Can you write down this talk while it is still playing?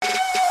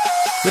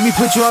Let me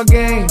put you on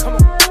game.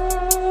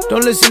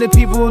 Don't listen to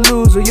people who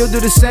lose or you'll do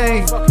the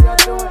same.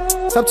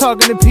 Stop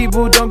talking to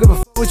people who don't give a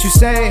f*** what you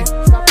saying.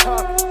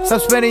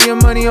 Stop spending your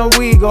money on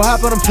weed, go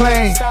hop on a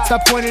plane.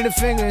 Stop pointing the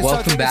finger.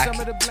 Welcome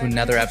back to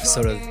another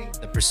episode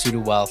of The Pursuit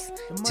of Wealth.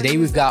 Today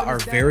we've got our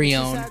very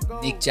own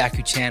Nick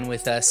Jackuchan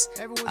with us.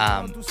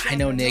 I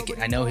know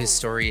Nick, I know his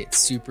story. It's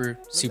super,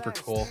 super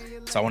cool.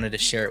 So I wanted to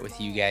share it with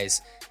you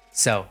guys.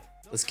 So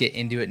let's get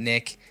into it,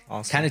 Nick.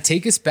 Awesome. Kind of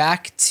take us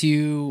back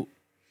to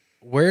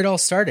where it all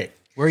started.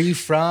 Where are you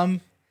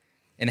from?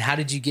 And how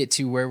did you get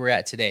to where we're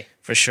at today?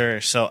 For sure.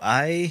 So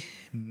I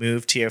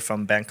moved here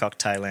from Bangkok,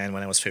 Thailand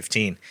when I was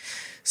 15.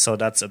 So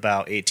that's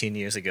about 18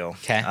 years ago.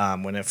 Okay.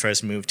 When I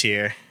first moved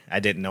here, I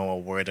didn't know a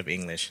word of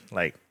English,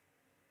 like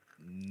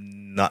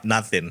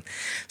nothing.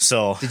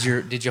 So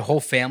Did your whole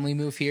family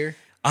move here?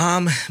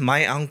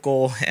 my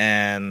uncle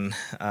and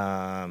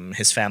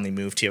his family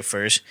moved here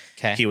first.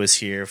 Okay. He was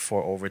here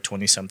for over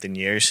 20 something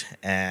years,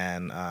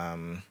 and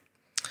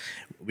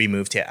we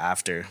moved here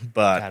after,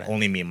 but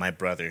only me and my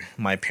brother.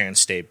 My parents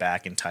stayed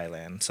back in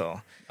Thailand,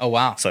 so Oh,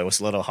 wow. it was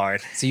a little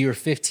hard. So you were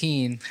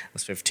 15. I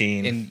was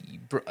 15.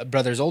 And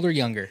brother's older or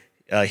younger?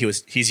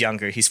 He's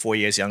younger. He's 4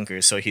 years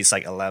younger, so he's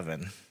like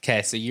 11.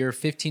 Okay, so you're a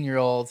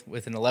 15-year-old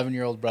with an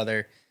 11-year-old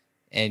brother,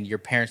 and your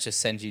parents just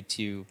send you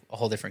to a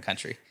whole different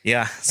country.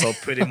 Yeah, so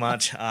pretty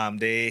much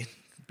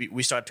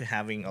we started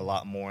having a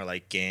lot more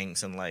like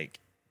gangs and like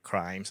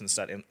crimes and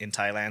stuff in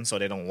Thailand, so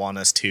they don't want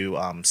us to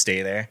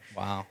stay there.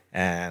 Wow.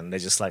 And they're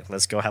just like,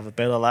 let's go have a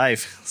better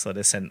life. So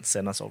they send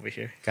us over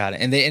here. Got it.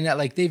 And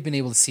they've been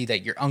able to see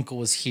that your uncle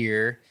was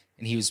here,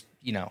 and he was,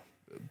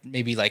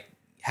 maybe like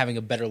having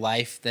a better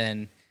life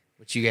than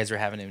what you guys were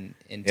having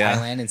in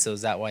Thailand. And so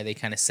is that why they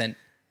kind of sent?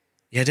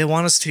 Yeah, they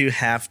want us to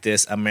have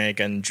this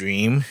American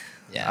dream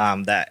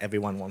that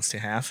everyone wants to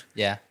have.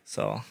 Yeah.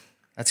 So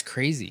That's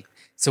crazy.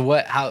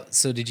 So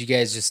so did you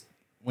guys just,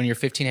 when you're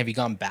 15, have you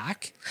gone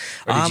back?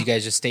 Or did you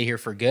guys just stay here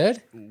for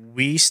good?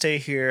 we stay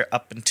here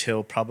up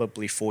until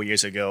probably 4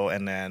 years ago,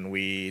 and then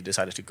we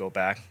decided to go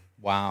back.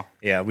 Wow.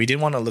 Yeah, we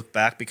didn't want to look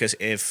back because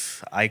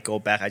if I go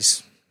back,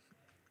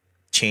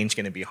 change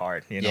going to be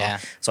hard, Yeah.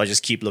 So I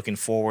just keep looking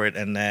forward.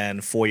 And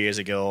then 4 years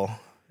ago,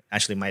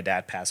 actually my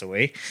dad passed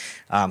away.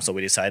 So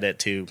we decided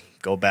to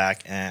go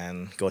back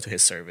and go to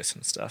his service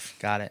and stuff.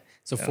 Got it.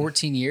 So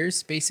 14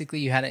 years, basically,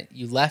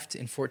 you left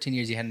in 14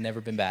 years, you had never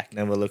been back.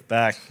 Never looked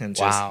back and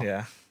just, Wow.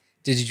 yeah.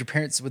 Did your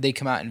parents, would they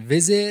come out and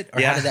visit,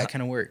 or how did that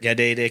kind of work? Yeah,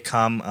 they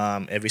come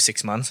every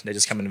 6 months. They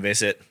just come and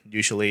visit,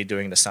 usually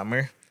during the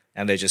summer.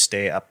 And they just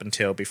stay up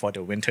until before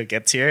the winter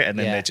gets here. And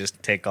then they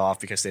just take off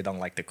because they don't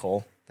like the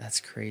cold. That's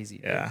crazy.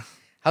 Dude. Yeah.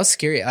 How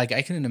scary. Like,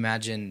 I can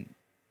imagine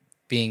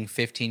being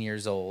 15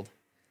 years old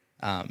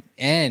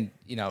and,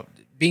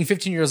 being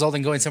 15 years old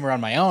and going somewhere on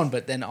my own,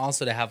 but then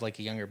also to have like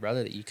a younger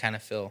brother that you kind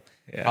of feel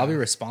probably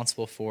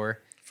responsible for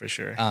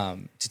sure.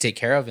 To take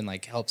care of and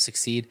like help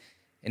succeed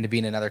and to be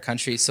in another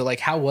country. So like,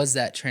 how was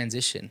that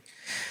transition?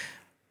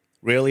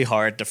 Really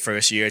hard the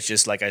first year. It's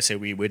just like I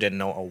said, we didn't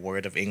know a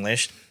word of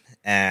English,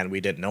 and we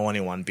didn't know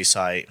anyone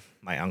beside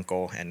my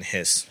uncle and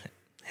his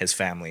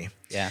family.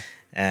 Yeah.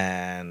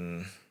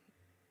 And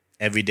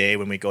every day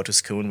when we go to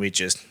school, we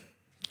just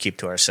keep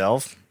to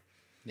ourselves.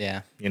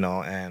 Yeah.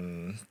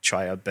 And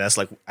try our best.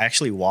 Like, I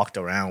actually walked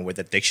around with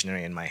a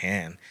dictionary in my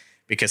hand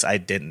because I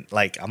didn't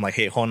I'm like,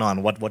 hey, hold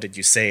on, what did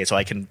you say? So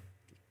I can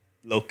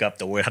look up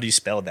the word. How do you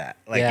spell that?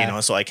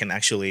 So I can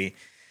actually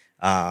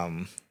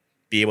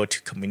be able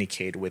to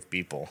communicate with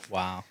people.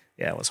 Wow.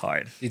 Yeah, it was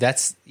hard. Dude,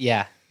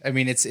 I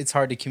mean, it's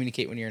hard to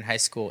communicate when you're in high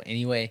school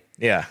anyway.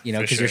 Yeah.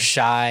 Because you're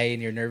shy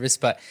and you're nervous,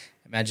 but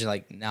imagine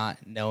like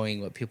not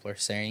knowing what people are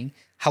saying.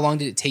 How long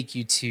did it take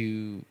you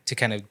to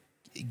kind of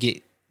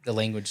get the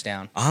language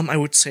down? I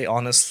would say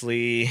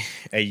honestly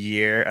 1.5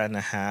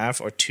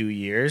 years or 2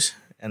 years,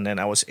 and then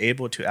I was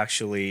able to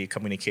actually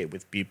communicate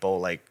with people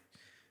like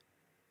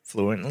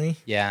fluently.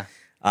 Yeah.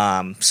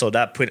 So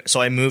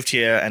I moved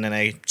here, and then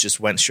I just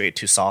went straight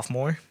to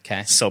sophomore.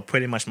 Okay. So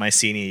pretty much my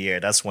senior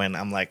year, that's when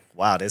I'm like,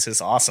 wow, this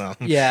is awesome.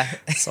 Yeah.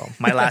 So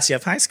my last year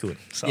of high school.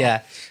 So.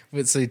 Yeah.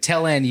 So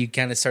tail end, you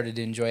kind of started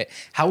to enjoy it.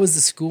 How was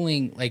the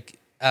schooling like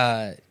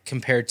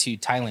compared to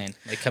Thailand,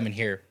 like coming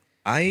here?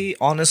 I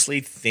honestly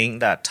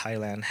think that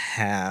Thailand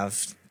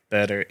have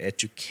better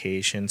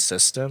education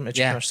system.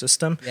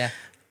 Yeah.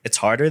 It's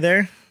harder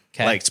there,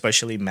 okay.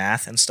 Especially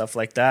math and stuff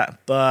like that.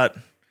 But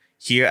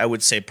here, I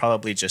would say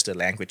probably just a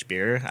language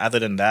barrier. Other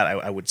than that,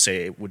 I would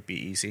say it would be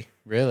easy.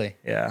 Really?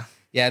 Yeah.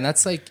 Yeah, and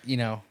that's like,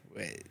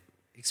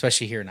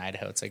 especially here in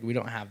Idaho, it's like we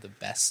don't have the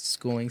best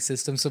schooling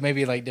system. So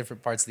maybe like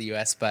different parts of the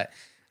U.S., but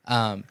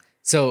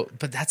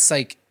that's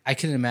like, I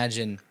can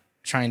imagine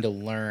trying to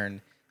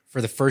learn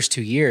for the first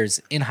 2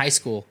 years in high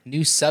school,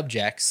 new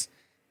subjects,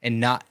 and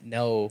not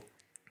know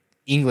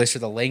English or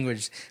the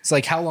language. So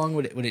like, how long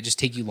would it just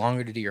take you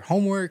longer to do your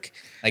homework?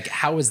 Like,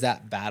 how was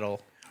that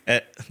battle?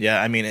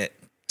 It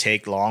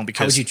take long because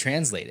how would you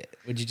translate it?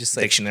 Would you just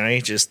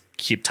dictionary, just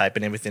keep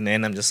typing everything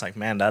in? I'm just like,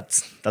 man,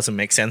 that doesn't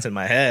make sense in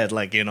my head.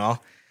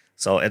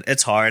 So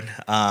it's hard.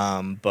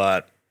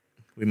 But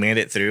we made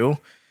it through.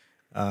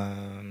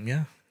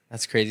 Yeah.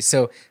 That's crazy.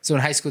 So in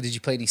high school, did you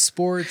play any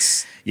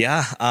sports?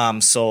 Yeah.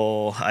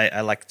 So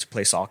I like to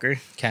play soccer.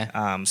 Okay.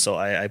 So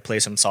I play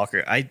some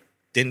soccer. I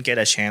didn't get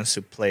a chance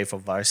to play for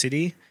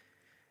varsity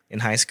in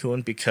high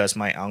school because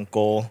my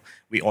uncle,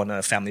 we own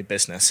a family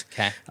business.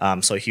 Okay.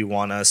 So he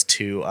want us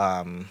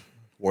to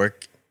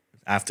work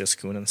after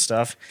school and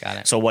stuff. Got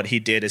it. So what he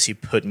did is he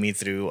put me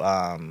through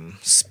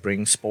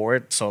spring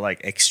sport. So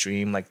like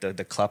extreme, like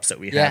the clubs that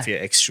we have here,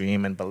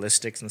 extreme and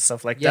ballistics and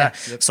stuff like that.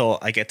 Yep. So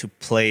I get to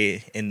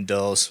play in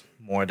those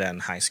more than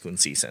high school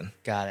season.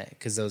 Got it.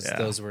 Because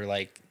those were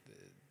like,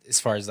 as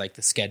far as like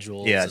the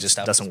schedule. Yeah, it just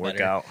doesn't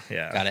work out.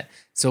 Yeah. Got it.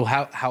 So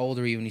how old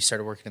were you when you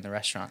started working in the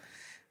restaurant?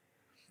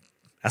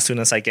 As soon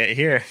as I get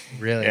here.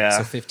 Really? Yeah.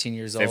 So 15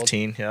 years old?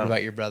 15, yeah. What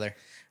about your brother?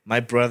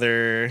 My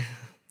brother,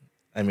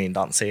 I mean,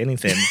 don't say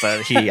anything,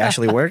 but he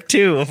actually worked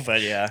too.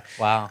 But yeah.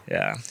 Wow.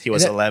 Yeah. He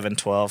was 11,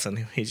 12, and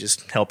he's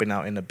just helping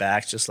out in the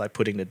back, just like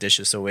putting the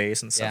dishes away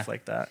and stuff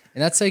like that.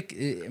 And that's like,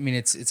 I mean,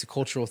 it's a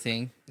cultural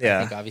thing. Yeah. I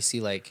think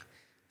obviously like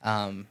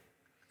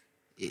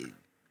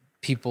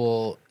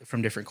people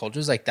from different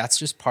cultures, like that's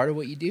just part of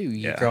what you do.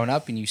 You're growing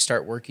up and you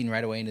start working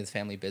right away into the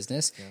family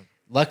business. Yeah.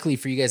 Luckily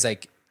for you guys,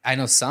 like I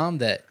know some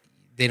that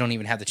they don't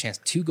even have the chance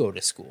to go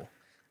to school.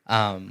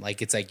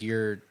 Like it's like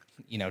you're,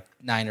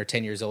 9 or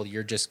 10 years old,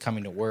 you're just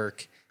coming to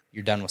work,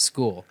 you're done with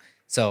school.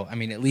 So, I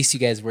mean, at least you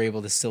guys were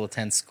able to still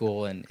attend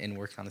school and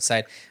work on the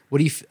side. How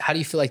do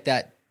you feel like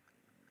that?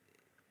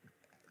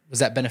 Was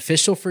that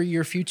beneficial for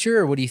your future,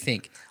 or what do you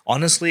think?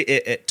 Honestly,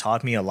 it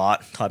taught me a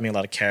lot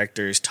of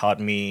characters, taught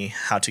me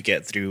how to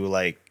get through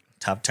like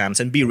tough times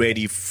and be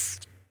ready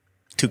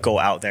to go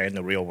out there in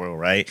the real world,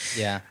 right?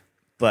 Yeah.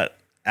 But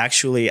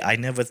actually, I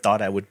never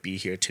thought I would be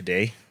here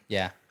today.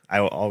 Yeah. I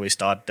always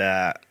thought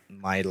that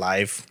my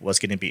life was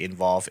going to be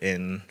involved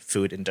in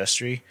food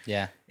industry,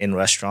 in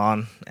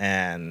restaurant,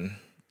 and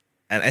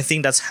I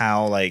think that's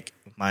how like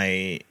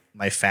my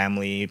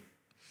family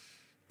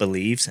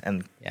believes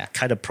and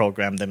kind of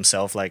programmed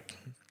themselves like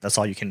that's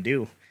all you can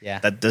do. Yeah,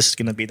 that this is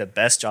going to be the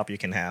best job you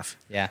can have.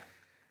 Yeah,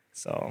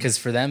 so because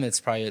for them it's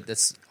probably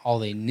that's all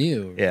they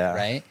knew. Yeah,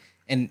 right.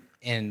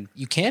 And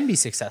you can be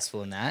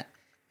successful in that,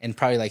 and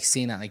probably like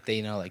seeing that like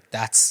they like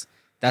that's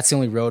the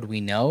only road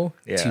we know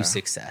to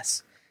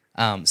success.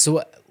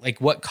 So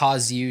what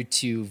caused you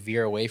to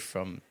veer away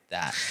from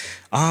that?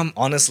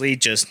 Honestly,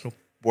 just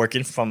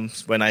working from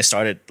when I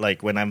started,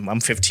 like when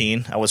I'm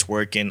 15, I was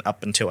working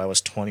up until I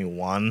was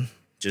 21,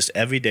 just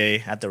every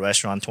day at the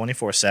restaurant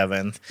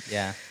 24/7.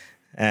 Yeah.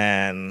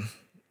 And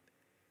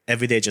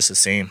every day just the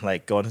same,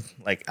 like go to,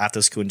 like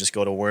after school and just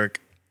go to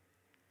work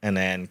and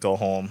then go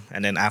home.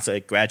 And then after I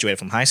graduated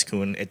from high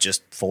school, it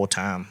just full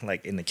time,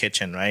 like in the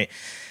kitchen, right?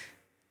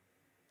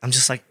 I'm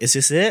just like, is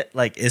this it?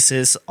 Like, is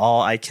this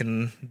all I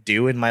can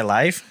do in my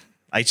life?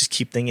 I just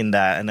keep thinking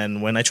that. And then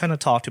when I try to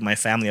talk to my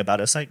family about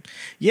it, it's like,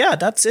 yeah,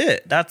 that's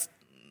it. That's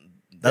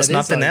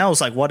nothing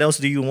else. Like, what else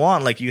do you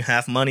want? Like, you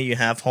have money, you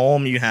have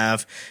home, you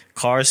have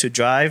cars to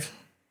drive.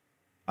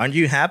 Aren't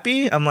you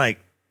happy? I'm like,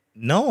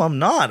 no, I'm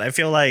not. I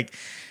feel like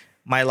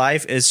my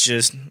life is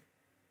just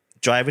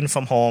driving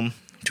from home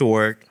to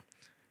work,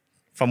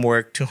 from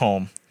work to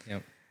home.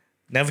 Yep.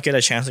 Never get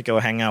a chance to go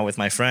hang out with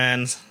my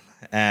friends.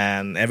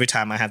 And every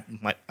time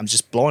I'm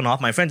just blowing off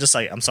my friend, just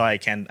like, I'm sorry,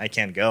 I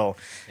can't go.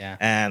 Yeah.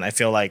 And I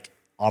feel like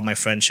all my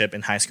friendship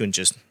in high school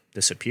just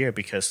disappeared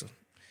because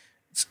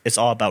it's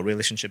all about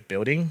relationship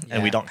building. Yeah.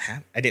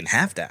 And I didn't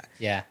have that.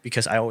 Yeah.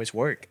 Because I always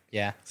work.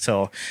 Yeah.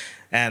 So,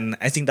 and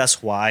I think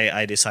that's why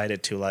I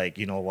decided to like,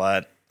 you know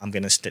what, I'm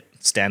going to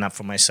stand up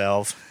for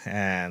myself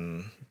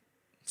and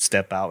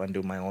step out and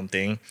do my own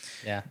thing.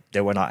 Yeah. They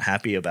were not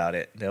happy about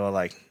it. They were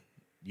like,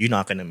 you're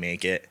not going to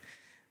make it.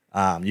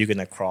 You're going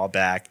to crawl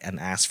back and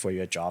ask for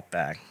your job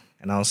back.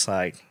 And I was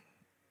like,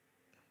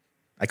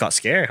 I got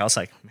scared. I was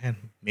like, man,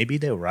 maybe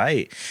they're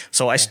right.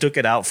 So I stuck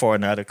it out for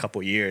another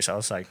couple years. I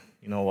was like,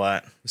 you know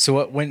what?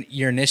 So when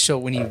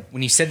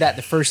you said that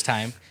the first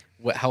time,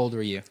 how old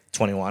were you?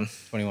 21.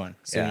 21.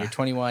 So when you're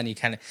 21,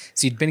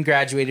 so you'd been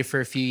graduated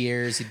for a few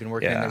years. You'd been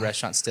working in the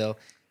restaurant still,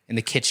 in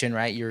the kitchen,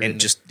 right? You're in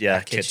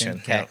the kitchen.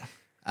 Okay.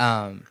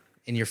 Yeah.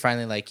 And you're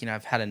finally like,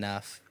 I've had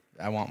enough.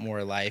 I want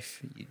more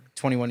life.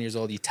 21 years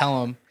old, you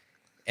tell them.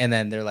 And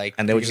then they're like,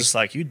 and they were just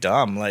like, you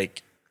dumb,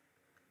 like,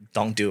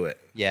 don't do it.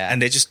 Yeah.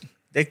 And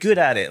they're good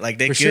at it. Like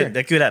they're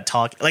good at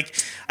talking. Like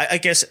I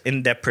guess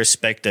in their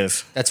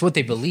perspective, that's what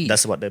they believe.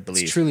 That's what they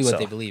believe. It's truly what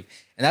they believe.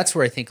 And that's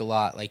where I think a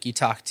lot, like you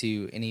talk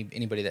to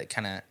anybody that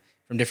kind of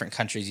from different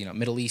countries,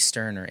 Middle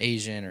Eastern or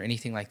Asian or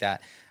anything like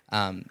that.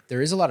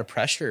 There is a lot of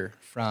pressure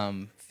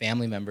from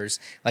family members,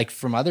 like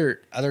from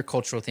other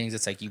cultural things.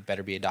 It's like, you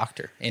better be a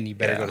doctor and you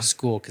better go to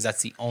school because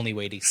that's the only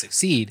way to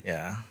succeed.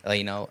 Yeah.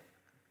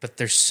 But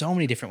there's so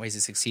many different ways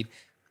to succeed.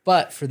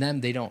 But for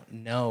them, they don't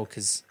know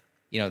because,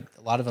 a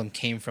lot of them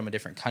came from a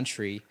different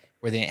country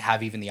where they didn't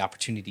have even the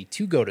opportunity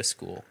to go to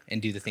school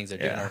and do the things they're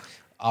doing, or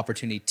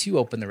opportunity to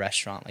open the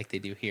restaurant like they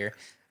do here.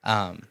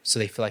 So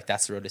they feel like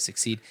that's the road to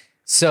succeed.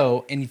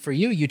 So, and for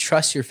you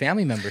trust your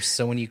family members.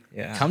 So when you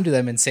come to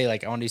them and say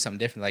like, I want to do something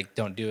different, like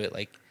don't do it.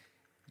 Like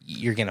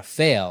you're gonna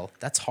fail.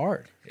 That's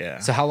hard. Yeah.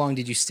 So how long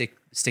did you stick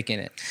in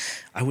it?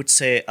 I would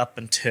say up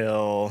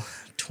until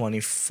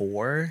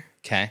 24,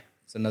 Okay.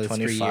 So another 3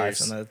 25,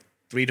 years. another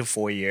 3 to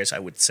 4 years, I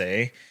would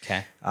say.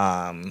 Okay.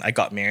 I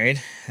got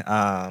married,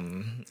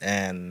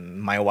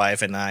 and my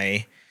wife and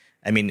I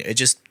mean, it's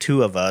just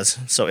two of us,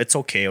 so it's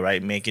okay,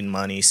 right? Making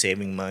money,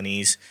 saving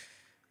monies,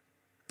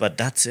 but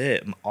that's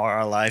it.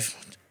 Our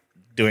life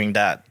during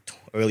that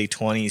early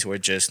 20s were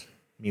just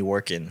me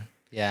working.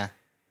 Yeah.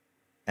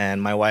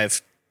 And my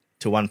wife,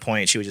 to one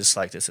point, she was just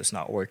like, this is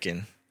not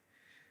working.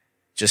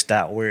 Just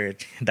that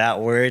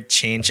word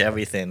changed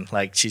everything.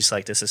 Like, she's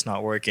like, this is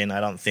not working. I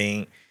don't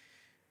think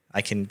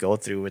I can go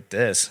through with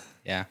this.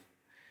 Yeah.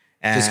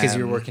 And Just because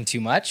you were working too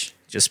much?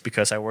 Just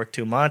because I worked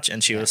too much.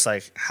 And she was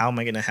like, how am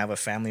I going to have a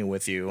family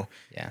with you?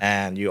 Yeah.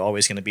 And you're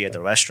always going to be at the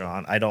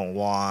restaurant. I don't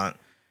want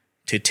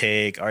to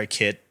take our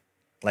kid,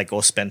 like,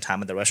 go spend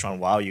time at the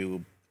restaurant while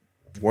you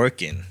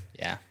working.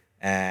 Yeah.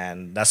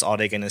 And that's all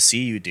they're going to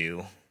see you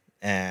do.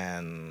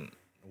 And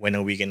when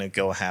are we going to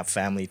go have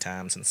family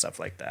times and stuff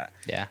like that?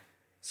 Yeah.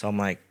 So I'm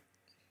like,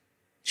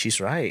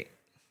 she's right.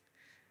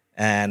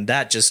 And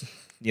that just,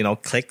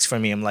 clicks for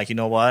me. I'm like, you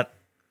know what?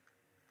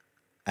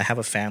 I have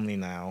a family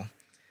now,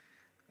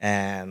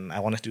 and I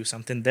want to do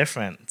something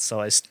different.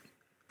 So I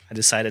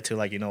decided to,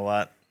 like, you know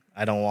what?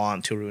 I don't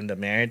want to ruin the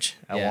marriage.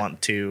 I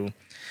want to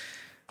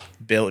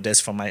build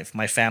this for my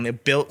family,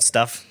 build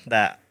stuff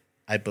that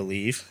I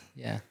believe.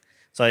 Yeah.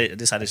 So I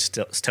decided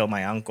to tell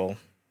my uncle,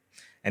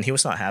 and he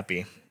was not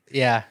happy.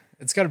 Yeah.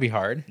 It's got to be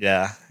hard.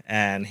 Yeah.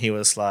 And he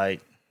was like,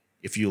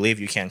 if you leave,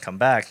 you can't come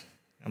back.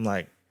 I'm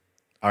like,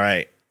 all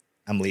right,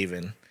 I'm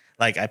leaving.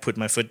 Like, I put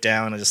my foot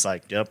down and just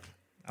like, yep,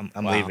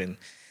 I'm leaving.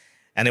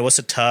 And it was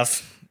a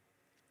tough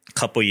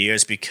couple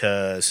years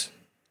because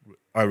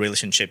our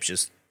relationship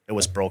it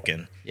was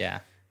broken. Yeah.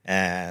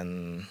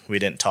 And we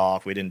didn't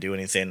talk. We didn't do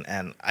anything.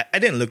 And I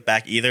didn't look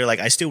back either. Like,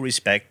 I still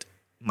respect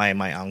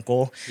my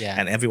uncle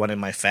and everyone in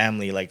my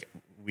family. Like,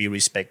 we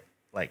respect,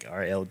 like,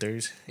 our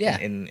elders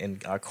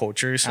in our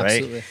cultures, right?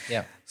 Absolutely.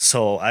 Yeah.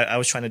 So I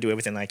was trying to do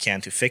everything I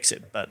can to fix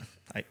it, but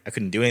I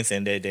couldn't do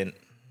anything.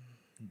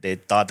 They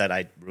thought that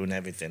I ruined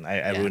everything.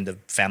 I ruined the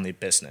family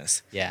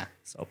business. Yeah.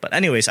 So, but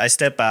anyways, I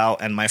step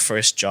out, and my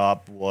first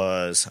job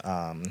was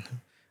I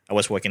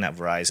was working at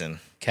Verizon.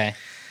 Okay.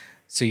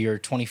 So you're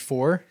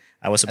 24?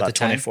 I was about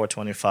 24,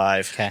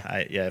 25.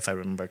 Okay. If I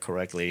remember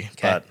correctly.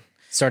 Okay. But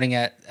starting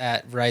at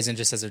Verizon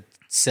just as a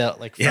front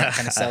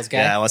kind of sales guy?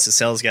 Yeah, I was a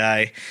sales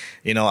guy.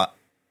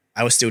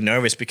 I was still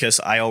nervous because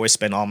I always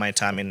spend all my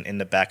time in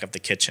the back of the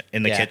kitchen,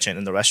 in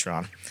the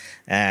restaurant,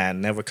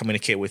 and never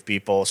communicate with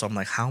people. So I'm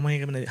like, how am I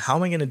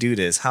gonna do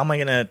this? How am I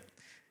gonna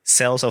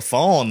sell a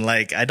phone?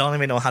 Like, I don't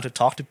even know how to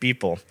talk to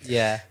people.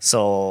 Yeah.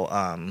 So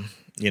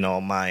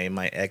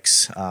my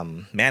ex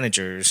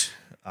managers,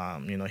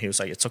 he was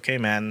like, it's okay,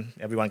 man.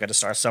 Everyone got to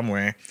start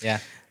somewhere. Yeah.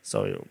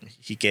 So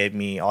he gave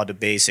me all the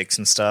basics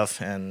and stuff,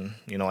 and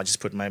I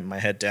just put my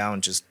head down,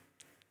 just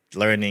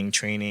learning,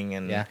 training,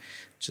 and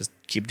just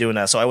keep doing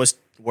that. So I was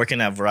working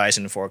at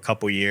Verizon for a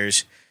couple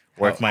years.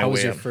 How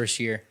was your first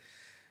year?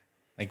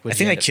 Like, I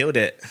think I killed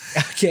it.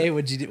 Okay,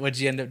 what'd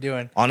you end up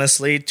doing?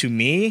 Honestly, to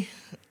me,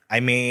 I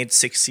made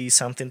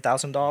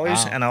 $60,000,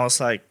 Wow. and I was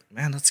like,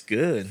 man, that's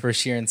good.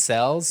 First year in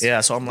sales.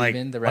 Yeah, so I'm like,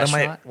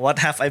 what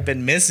have I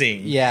been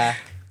missing? Yeah,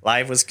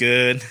 Life was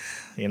good.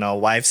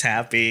 Wife's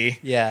happy.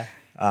 yeah.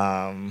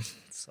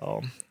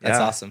 So That's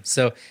awesome.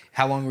 So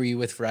how long were you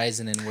with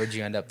Verizon, and where'd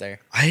you end up there?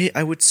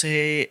 I would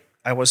say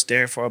I was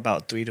there for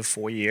about 3 to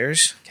 4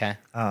 years. Okay.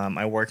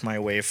 I worked my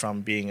way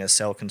from being a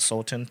sales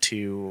consultant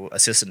to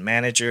assistant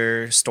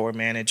manager, store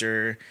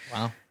manager.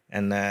 Wow.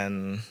 And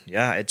then,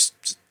 it's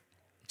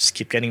just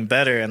keep getting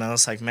better. And I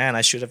was like, man,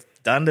 I should have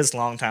done this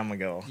long time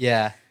ago.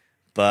 Yeah.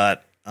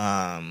 But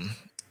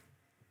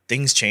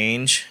things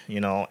change.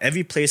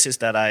 Every places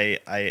that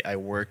I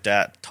worked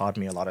at taught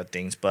me a lot of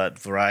things. But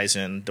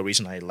Verizon, the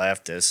reason I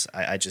left is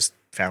I just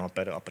found a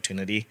better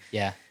opportunity.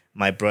 Yeah.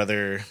 My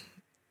brother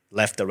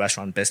left the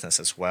restaurant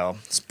business as well,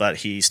 but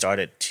he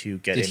started to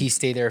get Did he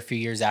stay there a few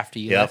years after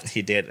you left? Yep,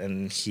 he did,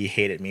 and he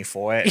hated me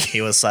for it.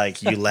 He was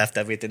like, you left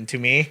everything to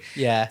me.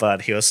 Yeah.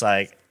 But he was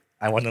like,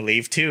 I want to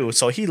leave too.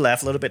 So he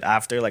left a little bit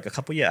after, like a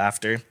couple years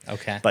after.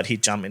 Okay. But he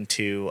jumped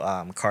into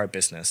car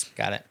business.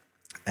 Got it.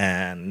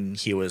 And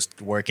he was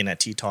working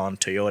at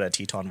Toyota,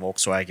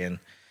 Volkswagen.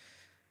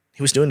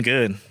 He was doing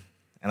good.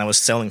 And I was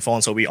selling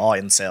phones, so we all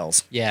in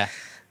sales. Yeah.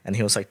 And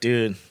he was like,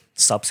 dude,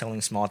 stop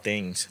selling small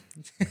things.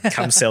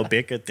 Come sell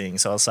bigger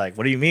things. So I was like,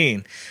 what do you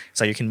mean?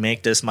 So you can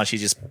make this much. He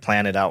just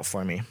planned it out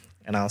for me.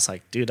 And I was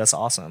like, dude, that's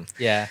awesome.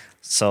 Yeah.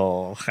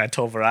 So I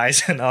told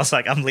Verizon, I was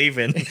like, I'm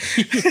leaving.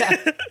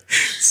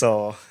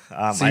 So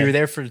you were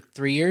there for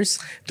 3 years?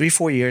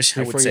 3-4 years,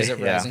 I would 4 say. years at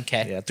Verizon.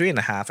 Okay. Yeah,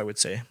 3.5, I would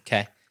say.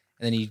 Okay.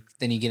 And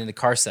then you get into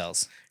car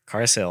sales.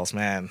 Car sales,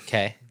 man.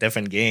 Okay.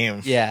 Different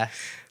game. Yeah.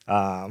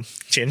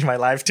 Changed my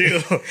life too.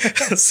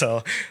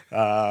 So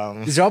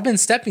these have all been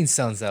stepping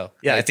stones, though.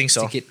 Yeah, I think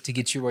so. To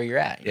get you where you're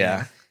at. You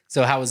know?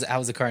 So how was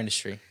the car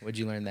industry? What'd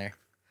you learn there?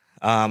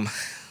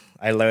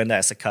 I learned that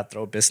it's a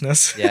cutthroat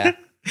business. Yeah.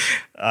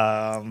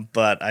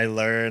 But I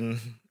learned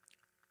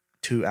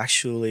to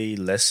actually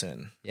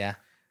listen. Yeah.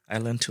 I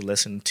learned to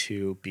listen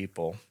to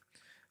people.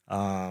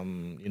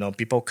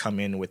 People come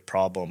in with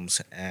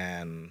problems,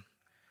 and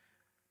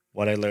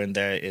what I learned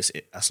there is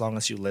as long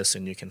as you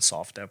listen, you can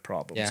solve their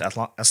problems.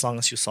 Yeah. As long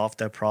as you solve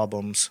their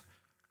problems,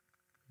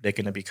 they're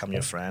going to become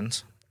your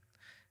friends,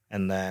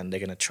 and then they're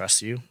going to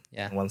trust you.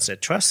 Yeah. And once they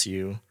trust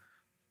you,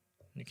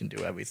 you can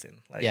do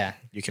everything. Like, Yeah.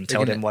 you can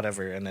tell them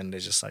whatever, and then they're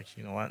just like,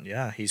 you know what?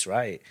 Yeah, he's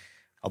right.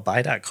 I'll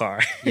buy that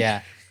car.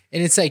 Yeah.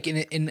 And it's like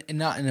in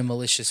not in a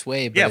malicious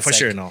way, but Yeah, it's for like,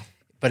 sure. No.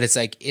 But it's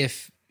like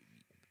if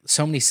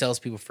so many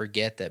salespeople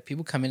forget that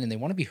people come in and they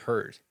want to be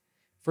heard.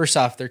 First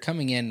off, they're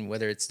coming in,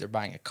 whether it's they're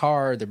buying a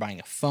car, they're buying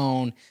a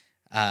phone.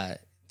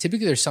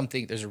 Typically,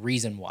 there's a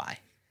reason why.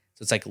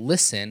 So it's like,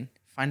 listen,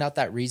 find out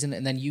that reason,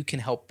 and then you can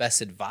help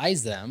best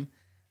advise them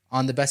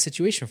on the best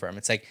situation for them.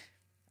 It's like,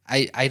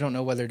 I don't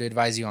know whether to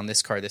advise you on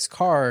this car,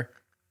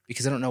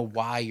 because I don't know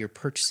why you're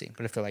purchasing.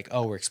 But if they're like,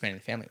 oh, we're expanding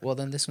the family, well,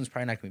 then this one's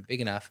probably not going to be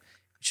big enough.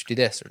 You should do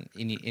this.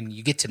 And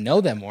you get to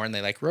know them more, and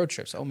they like road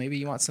trips. Oh, maybe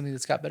you want something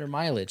that's got better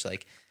mileage.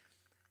 Like,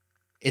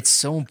 it's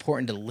so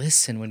important to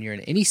listen when you're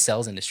in any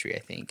sales industry, I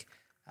think,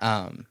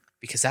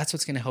 because that's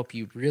what's going to help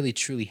you really,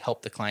 truly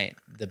help the client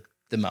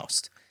the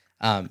most.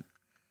 And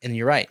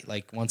you're right.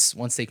 Like once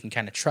they can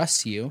kind of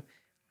trust you,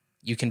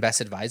 you can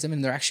best advise them,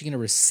 and they're actually going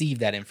to receive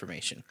that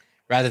information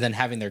rather than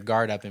having their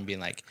guard up and being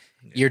like,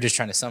 you're just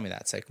trying to sell me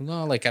that. It's like,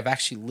 no, like I've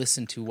actually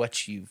listened to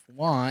what you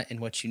want and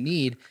what you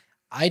need.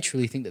 I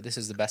truly think that this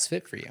is the best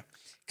fit for you.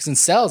 Because in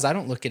sales, I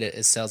don't look at it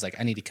as sales like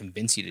I need to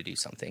convince you to do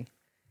something.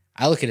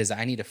 I look at it as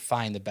I need to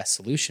find the best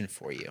solution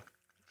for you,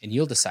 and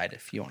you'll decide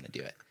if you want to do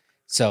it.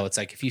 So it's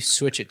like if you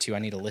switch it to I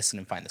need to listen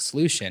and find the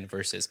solution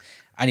versus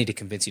I need to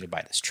convince you to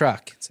buy this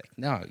truck. It's like,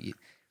 no,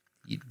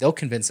 they'll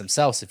convince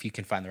themselves if you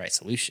can find the right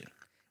solution.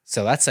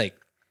 So that's like,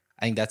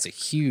 I think that's a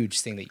huge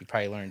thing that you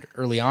probably learned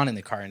early on in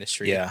the car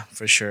industry. Yeah,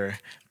 for sure.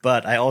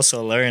 But I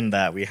also learned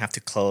that we have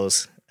to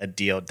close a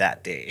deal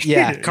that day.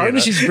 Yeah, car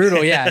industry is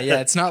brutal. Yeah.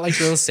 It's not like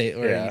real estate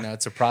where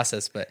it's a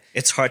process, but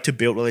it's hard to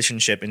build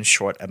relationship in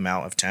short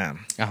amount of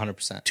time.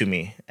 100% to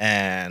me.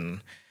 And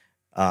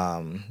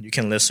you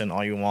can listen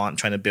all you want,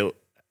 trying to build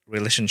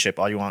relationship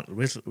all you want.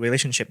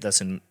 Relationship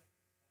doesn't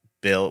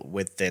build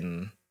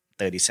within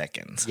 30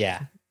 seconds.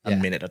 Yeah, a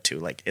minute or two.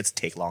 Like it's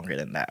take longer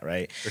than that,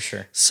 right? For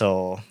sure.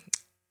 So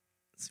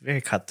it's very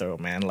cutthroat,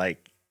 man.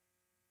 Like,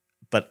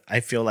 but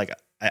I feel like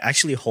I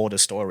actually hold a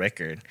store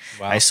record.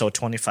 Wow. I sold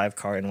 25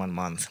 cars in 1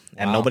 month,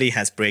 and nobody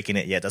has breaking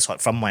it yet. That's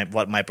what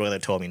my brother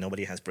told me.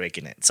 Nobody has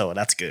breaking it, so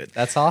that's good.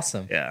 That's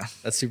awesome. Yeah,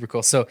 that's super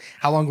cool. So,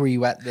 how long were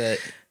you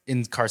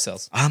in car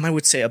sales? I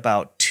would say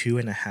about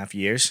 2.5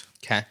 years.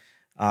 Okay.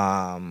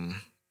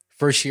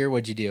 First year,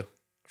 what'd you do?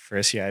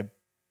 First year, I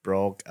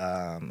broke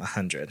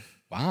 100.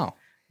 Wow.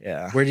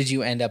 Yeah. Where did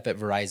you end up at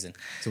Verizon?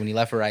 So when you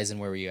left Verizon,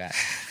 where were you at?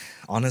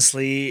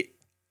 Honestly,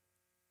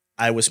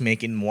 I was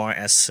making more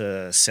as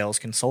a sales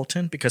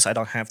consultant because I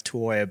don't have to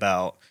worry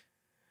about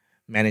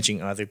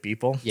managing other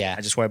people. Yeah.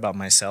 I just worry about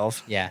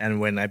myself. Yeah. And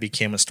when I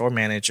became a store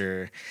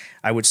manager,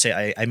 I would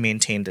say I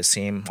maintained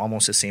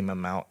almost the same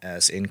amount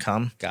as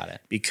income. Got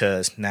it.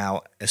 Because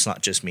now it's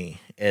not just me,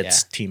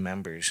 it's team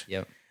members.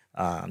 Yep.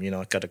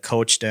 Got to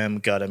coach them,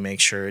 got to make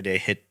sure they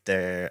hit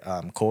their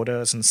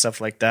quotas and stuff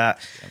like that.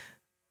 Yep.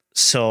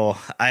 So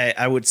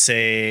I would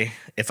say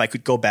if I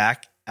could go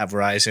back at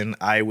Verizon,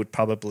 I would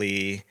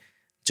probably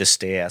just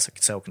stay as a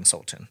sales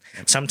consultant.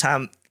 Yep.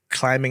 Sometimes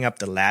climbing up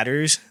the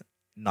ladders,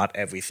 not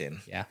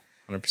everything. Yeah,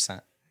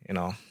 100%.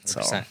 100%.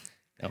 So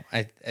no,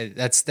 I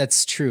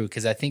that's true,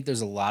 because I think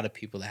there's a lot of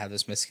people that have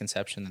this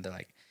misconception that they're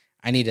like,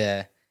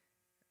 they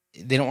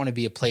don't want to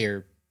be a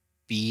player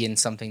B in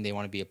something, they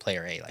want to be a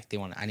player A. Like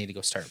I need to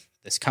go start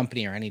this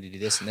company, or I need to do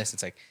this and this.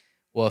 It's like,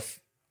 well, if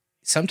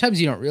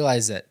sometimes you don't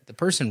realize that the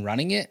person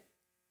running it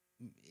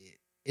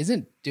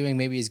isn't doing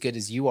maybe as good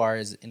as you are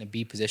as in a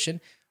B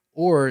position,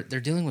 or they're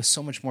dealing with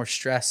so much more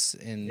stress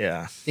and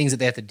things that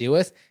they have to deal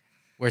with,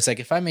 where it's like,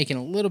 if I'm making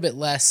a little bit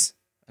less,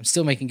 I'm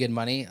still making good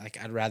money.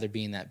 Like I'd rather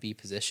be in that B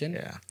position.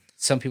 Yeah.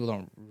 Some people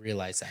don't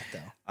realize that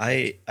though.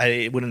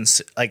 I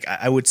wouldn't like,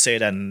 I would say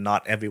that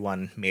not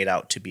everyone made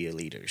out to be a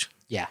leader.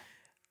 Yeah.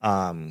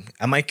 Am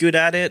I good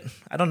at it?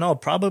 I don't know,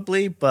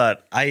 probably,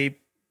 but I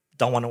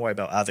don't want to worry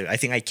about other. I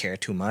think I care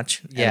too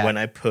much. Yeah. And when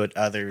I put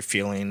other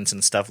feelings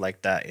and stuff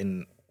like that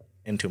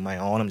into my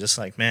own, I'm just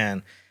like,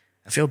 man,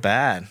 I feel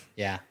bad.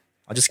 Yeah.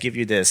 I'll just give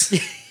you this.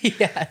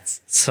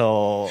 Yes.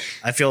 So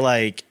I feel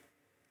like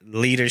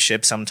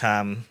leadership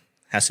sometimes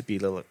has to be a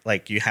little,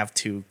 like, you have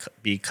to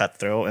be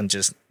cutthroat and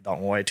just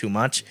don't worry too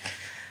much.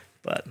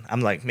 But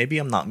I'm like, maybe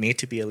I'm not made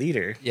to be a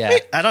leader. Yeah.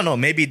 I don't know.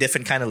 Maybe a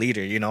different kind of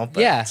leader,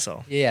 But, yeah.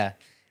 So. Yeah.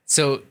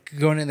 So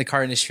going in the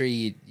car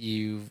industry,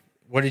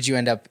 what did you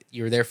end up?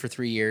 You were there for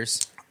 3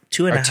 years.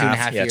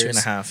 2.5 years.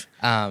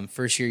 2.5.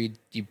 First year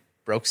you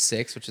broke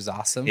 6, which is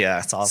awesome. Yeah,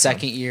 it's awesome.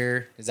 Second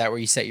year, is that where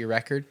you set your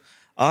record?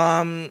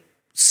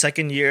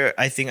 Second year,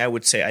 I think I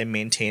would say I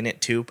maintain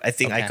it too. I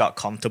think I got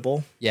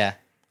comfortable. Yeah.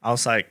 I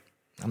was like,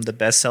 I'm the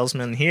best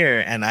salesman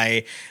here. And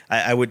I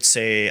would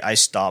say I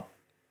stopped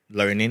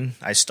learning.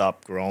 I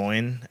stopped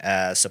growing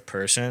as a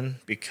person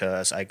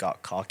because I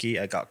got cocky.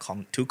 I got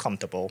too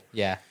comfortable.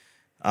 Yeah.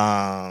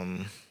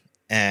 And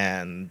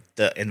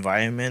the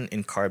environment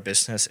in car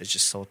business is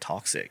just so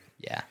toxic.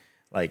 Yeah.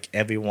 Like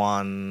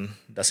everyone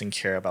doesn't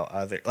care about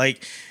other,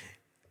 like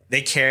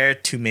they care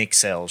to make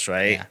sales,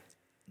 right? Yeah.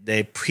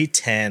 They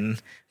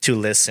pretend to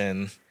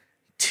listen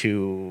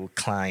to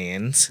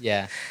clients.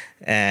 Yeah.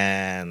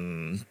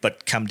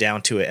 But come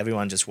down to it,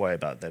 everyone just worry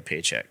about their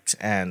paychecks.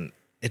 And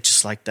it's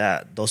just like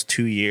that. Those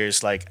 2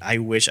 years, like I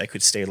wish I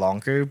could stay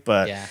longer,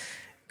 but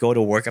go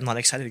to work. I'm not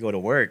excited to go to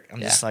work. I'm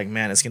just like,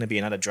 man, it's going to be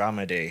another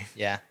drama day.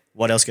 Yeah.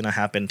 What else going to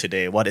happen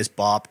today? What is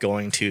Bob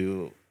going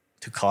to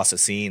cause a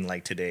scene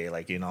like today?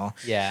 Like,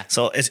 Yeah.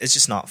 So it's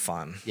just not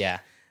fun. Yeah.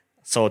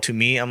 So to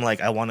me, I'm like,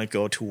 I want to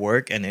go to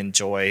work and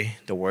enjoy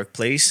the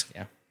workplace.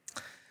 Yeah.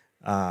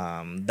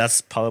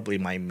 That's probably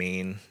my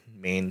main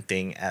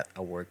thing at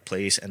a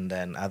workplace. And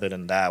then other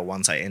than that,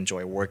 once I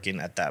enjoy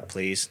working at that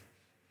place,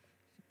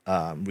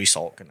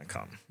 result gonna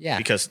come. Yeah.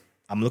 Because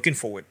I'm looking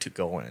forward to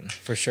going.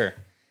 For sure.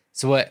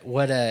 So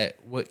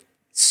what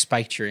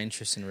spiked your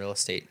interest in real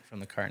estate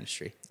from the car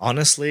industry?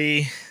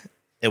 Honestly,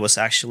 it was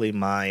actually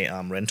my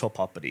rental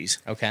properties.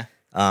 Okay.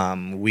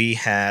 We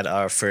had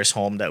our first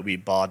home that we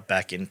bought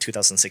back in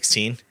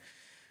 2016.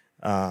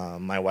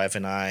 My wife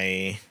and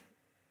I,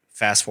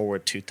 fast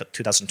forward to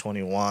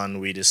 2021,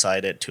 we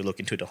decided to look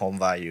into the home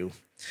value,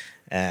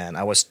 and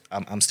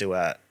I'm still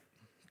at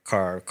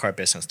car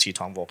business,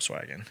 T-Tom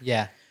Volkswagen.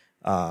 Yeah.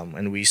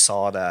 And we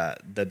saw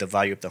that the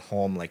value of the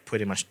home like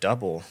pretty much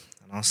double,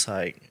 and I was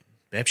like,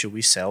 babe, should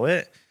we sell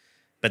it?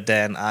 But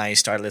then I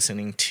started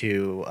listening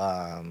to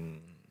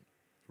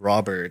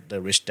Robert,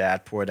 the rich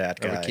dad, poor dad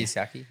guy. Robert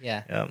Kiyosaki,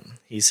 yeah.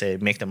 He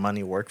said, make the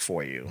money work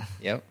for you.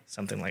 Yep.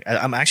 Something like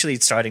I'm actually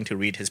starting to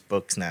read his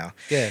books now.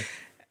 Good.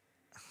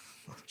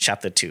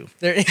 Chapter 2.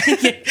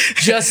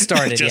 Just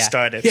started. Just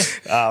started.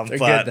 Yeah.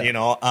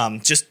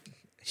 But just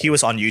he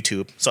was on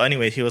YouTube. So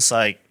anyway, he was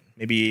like,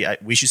 maybe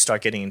we should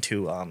start getting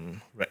into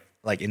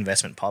like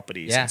investment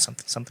properties and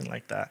something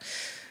like that.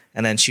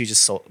 And then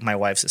my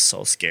wife's just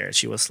so scared.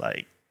 She was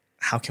like,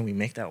 how can we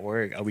make that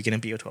work? Are we gonna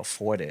be able to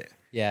afford it?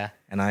 Yeah.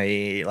 And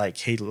I like,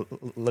 hey,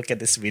 look at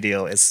this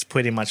video. It's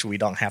pretty much we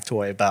don't have to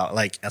worry about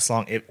like as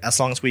long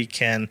as we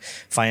can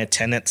find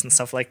tenants and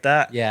stuff like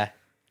that. Yeah.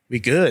 We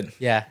good.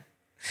 Yeah.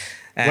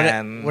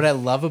 And what I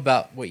love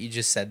about what you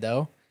just said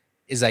though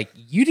is like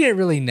you didn't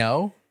really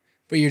know,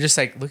 but you're just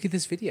like, look at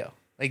this video.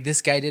 Like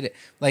this guy did it.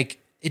 Like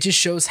it just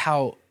shows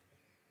how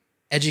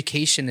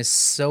education is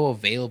so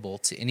available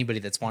to anybody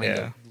that's wanting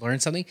to learn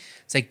something.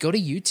 It's like go to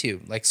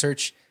YouTube, like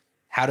search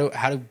how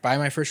to buy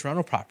my first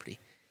rental property.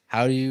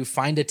 How do you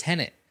find a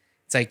tenant?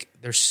 It's like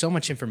there's so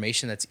much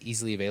information that's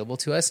easily available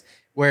to us.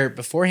 Where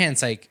beforehand,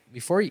 it's like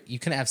before you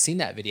couldn't have seen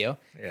that video,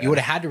 you would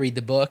have had to read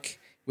the book,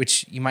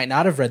 which you might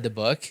not have read the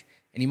book,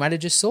 and you might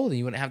have just sold and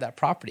you wouldn't have that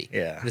property.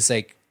 Yeah. But it's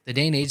like the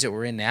day and age that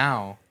we're in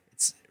now,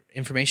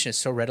 information is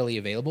so readily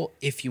available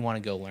if you want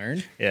to go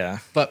learn. Yeah.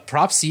 But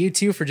props to you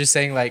too for just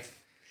saying like,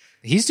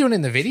 he's doing it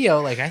in the video.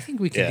 Like, I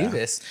think we can do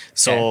this.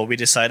 So we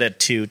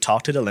decided to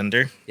talk to the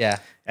lender. Yeah.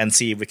 And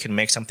see if we can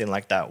make something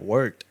like that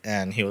work.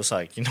 And he was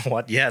like, you know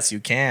what? Yes, you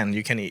can.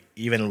 You can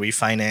even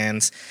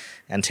refinance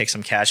and take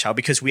some cash out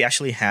because we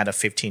actually had a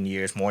 15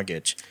 years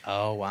mortgage.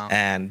 Oh, wow.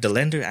 And the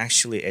lender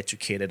actually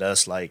educated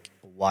us like,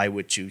 why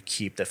would you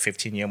keep the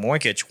 15-year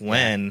mortgage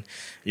when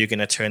you're going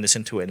to turn this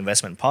into an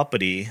investment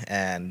property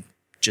and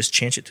just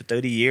change it to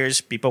 30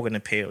 years? People are going to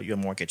pay your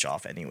mortgage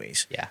off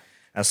anyways. Yeah.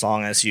 As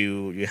long as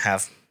you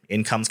have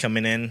incomes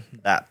coming in,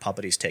 that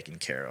property is taken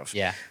care of.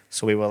 Yeah.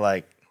 So we were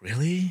like,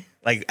 really?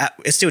 Like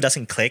it still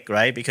doesn't click,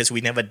 right? Because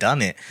we never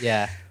done it.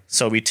 Yeah.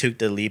 So we took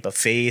the leap of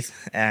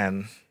faith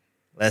and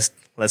let's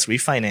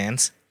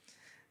refinance.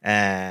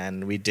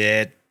 And we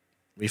did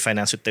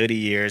refinance for 30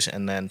 years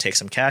and then take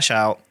some cash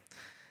out.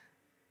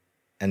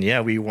 And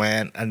we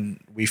went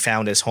and we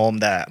found this home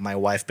that my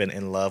wife been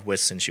in love with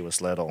since she was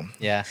little.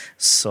 Yeah.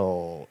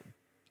 So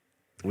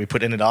we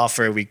put in an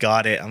offer, we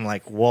got it. I'm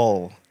like,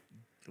 whoa.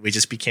 We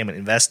just became an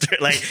investor.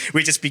 Like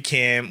we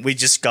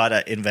just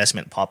got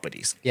investment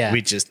properties. Yeah.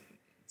 We just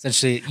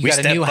essentially you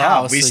got a new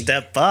house. We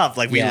step up.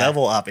 Like we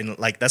level up, and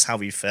like that's how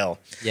we fell.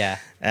 Yeah.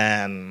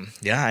 And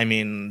I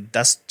mean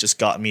that's just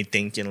got me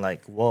thinking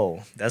like,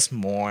 whoa, that's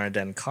more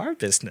than car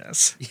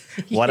business.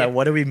 What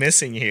are we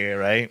missing here,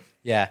 right?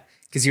 Yeah,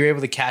 because you were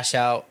able to cash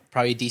out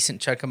probably a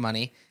decent chunk of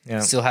money.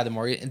 Yeah. Still had the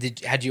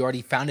mortgage. Had you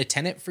already found a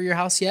tenant for your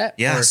house yet?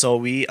 Yeah. Or? So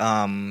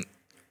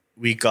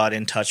we got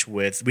in touch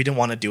with. We didn't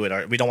want to do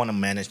it. We don't want to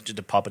manage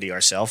the property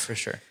ourselves. For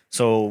sure.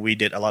 So we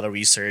did a lot of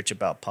research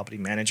about property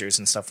managers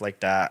and stuff like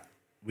that.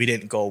 We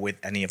didn't go with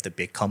any of the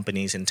big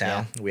companies in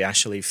town. Yeah. We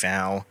actually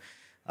found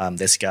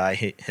this guy.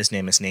 His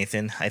name is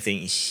Nathan. I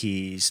think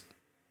he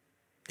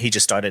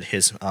just started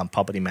his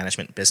property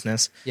management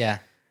business. Yeah.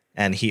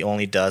 And he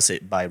only does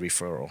it by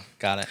referral.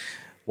 Got it.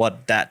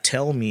 What that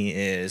tell me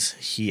is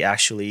he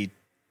actually,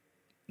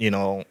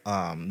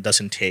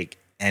 doesn't take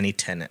any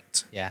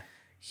tenant. Yeah.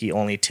 He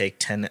only take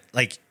tenant.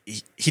 Like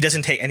he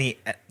doesn't take any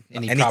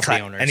Any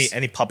property owners.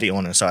 Any property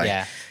owner, sorry.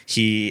 Yeah.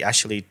 He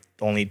actually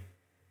only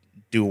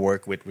do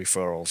work with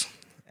referrals.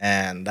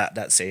 And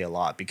that say a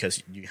lot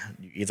because you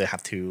either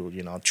have to,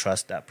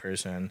 trust that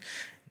person,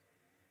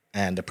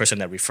 and the person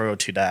that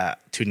referred to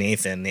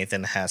Nathan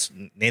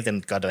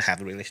got to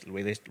have a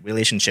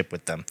relationship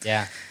with them.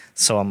 Yeah.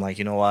 So I'm like,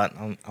 you know what?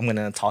 I'm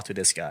gonna talk to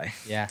this guy.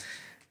 Yeah.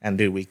 And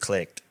dude, we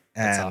clicked.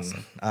 That's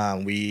And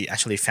awesome. we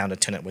actually found a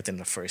tenant within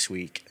the first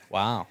week.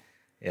 Wow.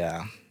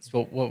 Yeah.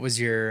 So what was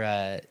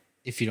your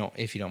if you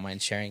don't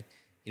mind sharing,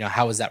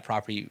 how was that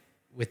property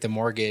with the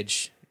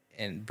mortgage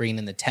and bringing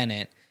in the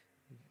tenant?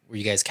 Were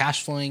you guys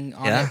cash flowing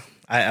on it?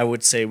 I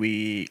would say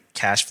we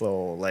cash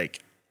flow like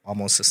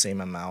almost the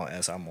same amount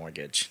as our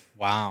mortgage.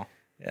 Wow.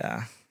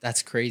 Yeah.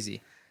 That's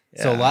crazy.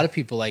 Yeah. So a lot of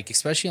people, like,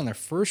 especially on their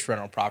first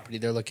rental property,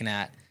 they're looking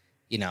at,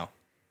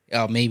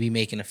 maybe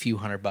making a few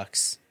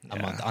 $100 a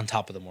month on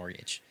top of the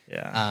mortgage.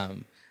 Yeah.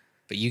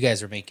 But you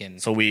guys are making...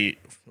 So we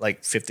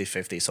like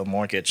 50-50. So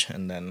mortgage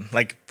and then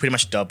like pretty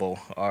much double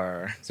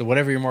our... So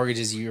whatever your mortgage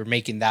is, you're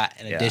making that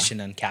in addition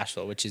on cash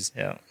flow, which is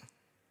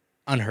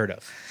unheard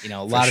of.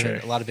 A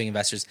lot of big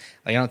investors,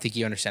 like, I don't think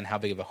you understand how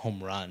big of a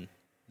home run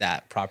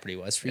that property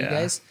was for you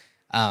guys.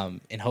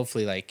 And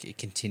hopefully, like, it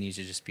continues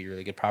to just be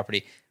really good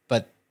property.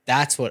 But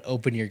that's what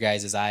opened your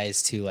guys'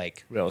 eyes to,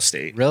 like, real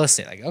estate.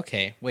 Like,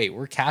 okay, wait,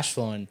 we're cash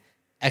flowing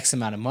X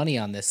amount of money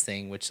on this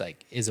thing, which,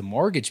 like, is a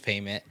mortgage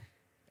payment,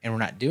 and we're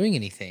not doing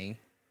anything.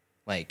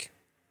 Like,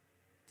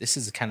 this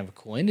is kind of a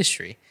cool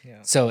industry. Yeah.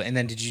 So, and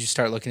then did you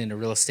start looking into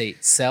real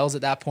estate sales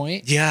at that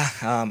point? Yeah.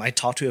 I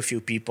talked to a few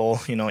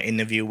people,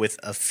 interview with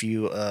a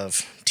few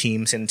of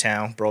teams in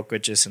town,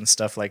 brokerages and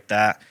stuff like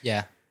that.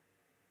 Yeah.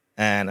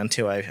 And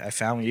until I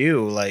found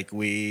you, like,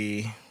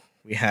 we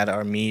had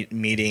our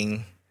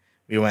meeting,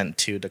 we went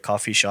to the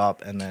coffee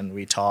shop, and then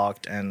we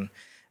talked, and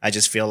I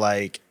just feel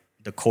like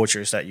the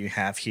cultures that you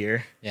have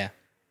here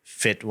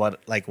fit what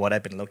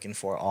I've been looking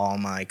for all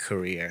my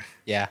career.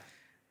 Yeah.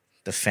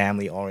 The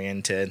family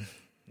oriented,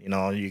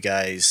 you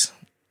guys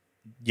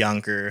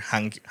younger,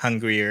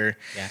 hungrier.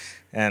 Yeah.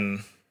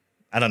 And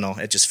I don't know,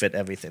 it just fit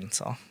everything.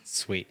 So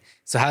sweet.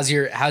 So how's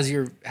your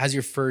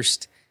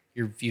first,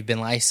 you've been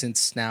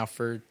licensed now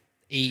for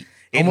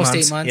almost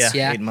 8 months.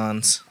 Yeah. 8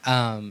 months.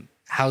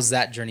 How's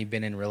that journey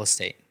been in real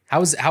estate?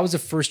 How was the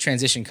first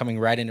transition coming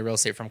right into real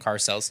estate from car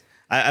sales?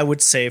 I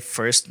would say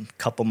first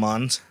couple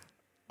months,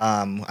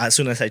 as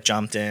soon as I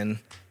jumped in,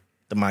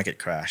 the market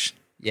crashed.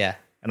 Yeah.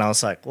 And I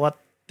was like, what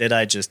did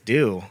I just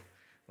do?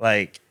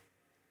 Like,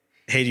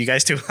 hey, do you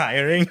guys do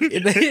hiring?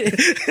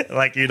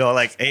 Like,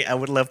 hey, I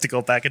would love to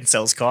go back and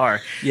sell car.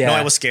 Yeah. No,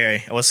 it was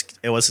scary. It was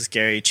a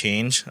scary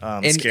change,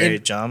 scary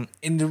jump.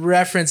 In the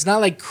reference,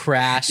 not like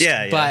crashed,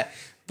 yeah.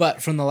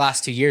 but from the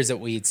last 2 years that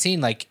we had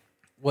seen, like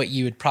what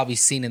you had probably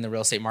seen in the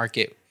real estate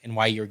market and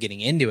why you were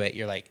getting into it,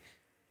 you're like,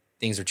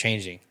 things are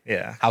changing.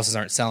 Yeah. Houses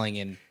aren't selling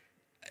in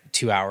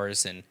 2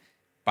 hours and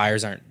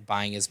buyers aren't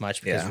buying as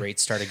much because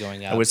rates started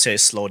going up. I would say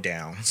slow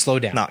down.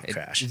 Not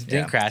crash. It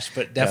didn't crash,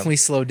 but definitely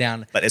slowed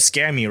down. But it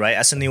scared me, right?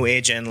 As a new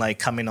agent, like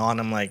coming on,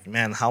 I'm like,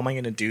 man, how am I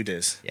going to do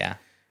this? Yeah.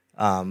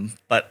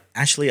 But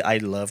actually, I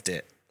loved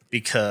it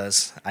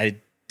because I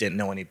didn't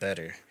know any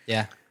better.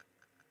 Yeah.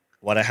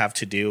 What I have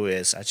to do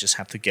is I just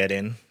have to get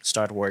in,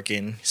 start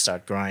working,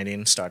 start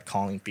grinding, start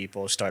calling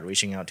people, start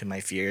reaching out to my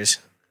fears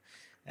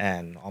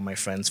and all my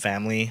friends,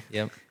 family.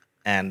 Yep.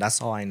 And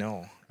that's all I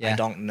know. Yeah. I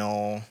don't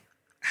know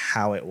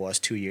how it was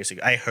 2 years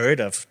ago. I heard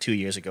of 2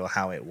 years ago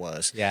how it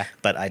was. Yeah.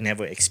 But I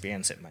never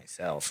experienced it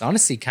myself. It's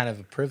honestly kind of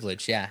a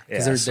privilege, yeah.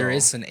 Because there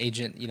is an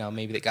agent,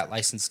 maybe that got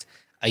licensed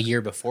a year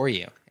before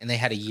you, and they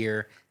had a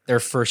year, their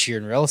first year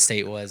in real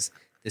estate was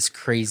this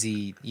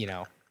crazy,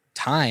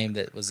 time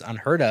that was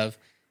unheard of.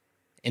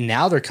 And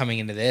now they're coming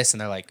into this and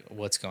they're like,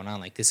 what's going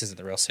on? Like, this isn't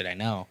the real estate I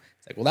know.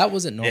 It's like, well, that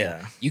wasn't normal.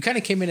 Yeah. You kind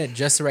of came in at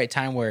just the right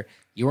time where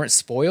you weren't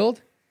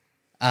spoiled.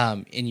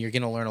 And you're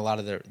going to learn a lot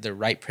of the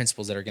right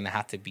principles that are going to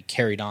have to be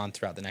carried on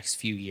throughout the next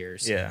few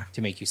years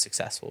to make you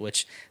successful,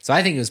 so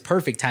I think it was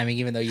perfect timing,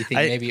 even though you think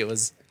maybe it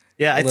was.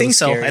 Yeah, I think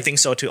scary. so. I think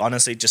so too,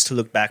 honestly, just to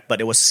look back,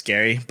 but it was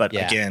scary. But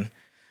again,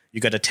 you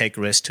got to take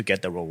risks to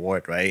get the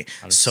reward, right?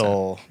 100%.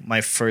 So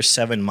my first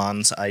 7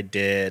 months, I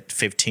did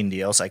 15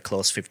 deals. I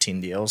closed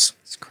 15 deals.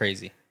 It's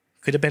crazy.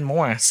 Could have been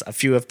more. A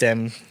few of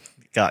them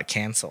got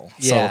canceled.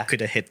 So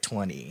could have hit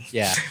 20.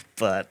 Yeah.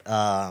 But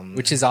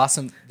which is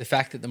awesome. The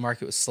fact that the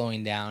market was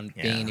slowing down,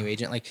 being a new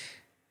agent, like,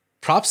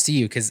 props to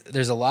you, because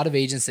there's a lot of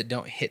agents that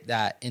don't hit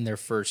that in their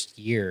first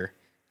year.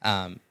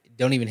 Don't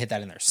even hit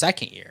that in their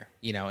second year,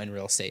 in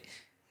real estate.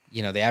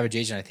 The average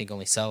agent, I think,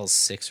 only sells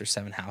 6 or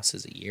 7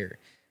 houses a year.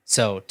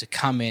 So to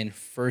come in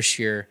first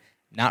year,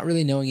 not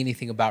really knowing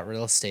anything about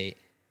real estate,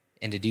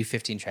 and to do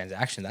 15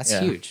 transactions, that's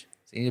huge.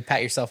 So you need to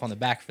pat yourself on the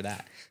back for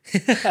that.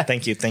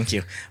 Thank you.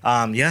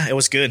 It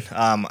was good.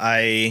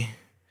 I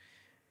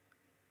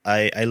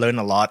learned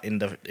a lot in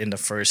the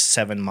first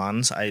 7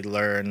 months. I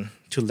learned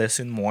to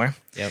listen more.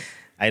 Yep.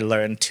 I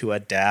learned to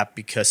adapt,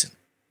 because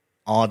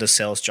all the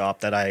sales job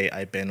that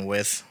I've been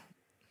with,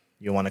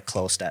 you want to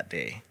close that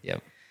day.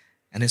 Yep.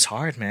 And it's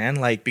hard, man.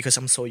 Like, because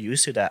I'm so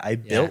used to that. I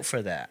built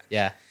for that.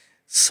 Yeah.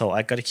 So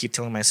I got to keep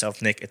telling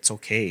myself, Nick, it's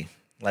okay.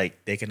 Like,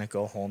 they're going to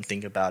go home,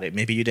 think about it.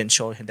 Maybe you didn't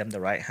show them the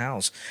right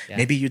house. Yeah.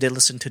 Maybe you didn't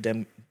listen to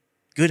them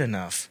good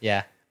enough.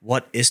 Yeah.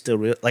 What is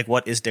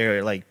what is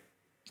their like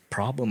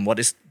problem? What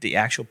is the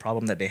actual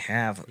problem that they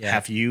have? Yeah.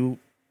 Have you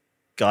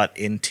got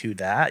into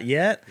that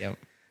yet? Yep.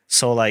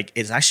 So like,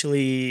 it's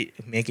actually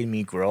making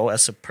me grow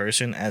as a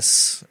person,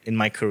 as in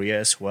my career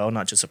as well,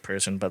 not just a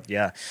person, but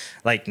yeah,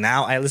 like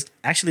now I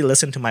actually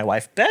listen to my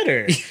wife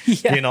better.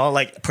 Yeah. You know,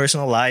 like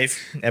personal life,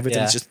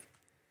 everything's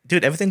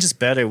everything's just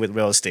better with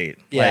real estate.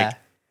 Yeah. Like,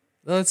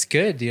 Well, that's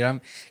good,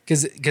 dude.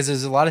 Because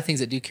there's a lot of things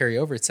that do carry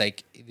over. It's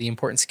like the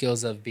important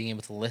skills of being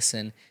able to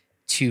listen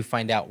to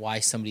find out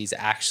why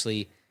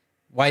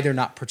why they're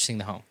not purchasing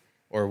the home,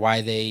 or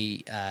why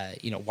they,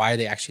 why are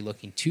they actually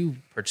looking to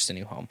purchase a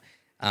new home.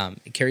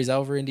 It carries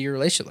over into your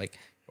relationship. Like,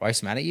 your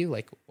wife's mad at you.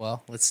 Like,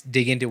 well, let's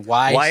dig into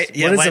why. What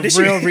is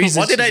the real reason?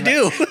 What did I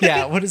do?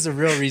 Yeah. What is the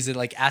real reason?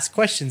 Like, ask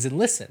questions and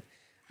listen.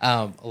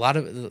 A lot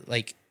of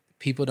like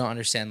people don't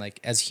understand. Like,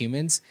 as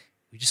humans,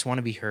 we just want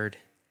to be heard.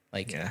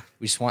 Like,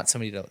 we just want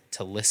somebody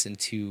to listen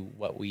to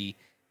what we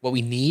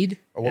need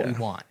or what we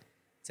want.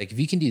 It's like, if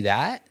you can do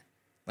that,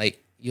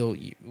 like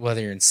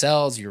whether you're in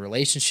sales, your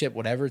relationship,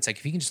 whatever, it's like,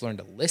 if you can just learn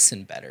to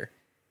listen better,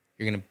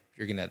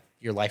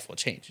 your life will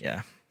change.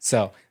 Yeah.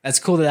 So that's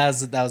cool.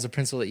 That was a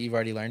principle that you've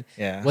already learned.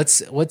 Yeah.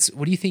 What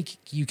do you think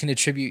you can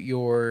attribute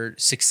your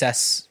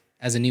success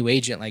as a new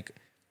agent? Like,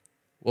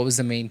 what was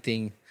the main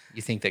thing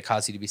you think that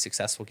caused you to be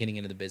successful getting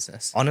into the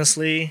business?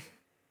 Honestly,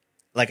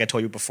 like I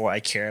told you before, I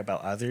care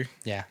about others.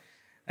 Yeah.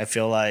 I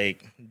feel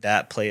like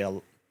that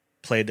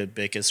played the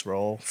biggest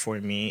role for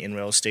me in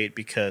real estate,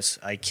 because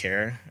I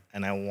care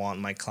and I want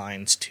my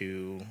clients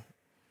to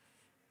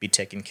be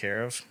taken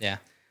care of. Yeah.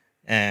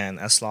 And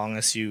as long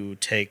as you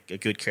take a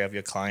good care of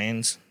your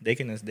clients, they're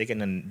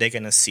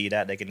gonna see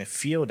that, they're gonna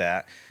feel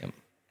that. Yep.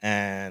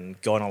 And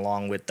going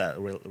along with that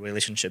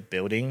relationship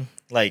building,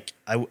 like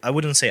I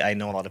wouldn't say I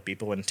know a lot of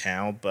people in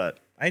town, but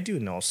I do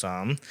know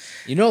some.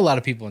 You know a lot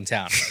of people in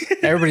town.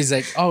 Everybody's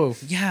like, oh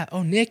yeah,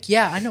 oh Nick,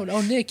 yeah, I know,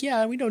 oh Nick,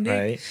 yeah, we know Nick.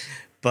 Right.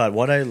 But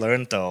what I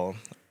learned though,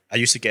 I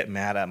used to get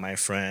mad at my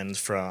friends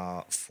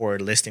for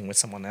listing with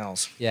someone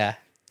else. Yeah.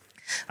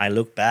 I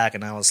look back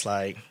and I was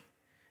like,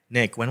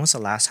 Nick, when was the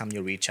last time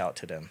you reached out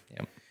to them?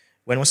 Yep.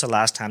 When was the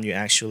last time you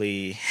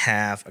actually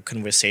have a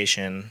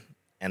conversation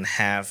and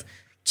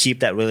keep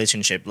that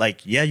relationship?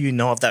 Like, yeah, you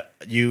know of that,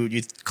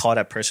 you call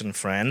that person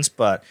friends,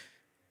 but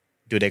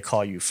do they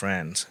call you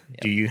friends?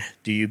 Yep.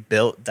 Do you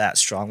build that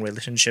strong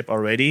relationship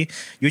already?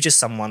 You're just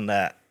someone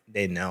that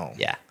they know.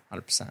 Yeah,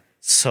 100%.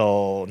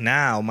 So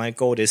now my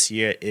goal this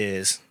year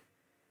is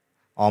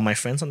all my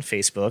friends on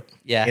Facebook,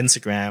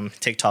 Instagram,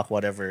 TikTok,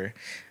 whatever.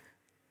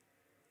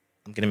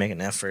 I'm going to make an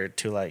effort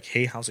to like,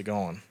 hey, how's it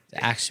going?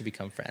 To actually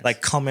become friends.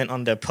 Like, comment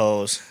on their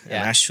posts and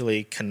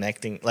actually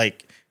connecting,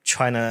 like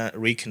trying to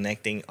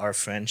reconnecting our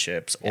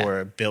friendships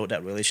or build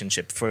that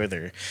relationship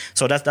further.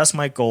 So that's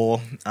my goal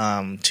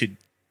to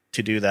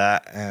do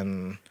that.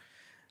 And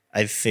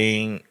I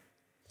think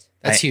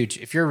that's huge.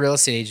 If you're a real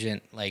estate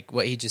agent, like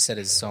what he just said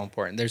is so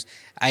important.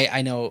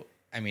 I know,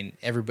 I mean,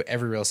 every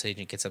real estate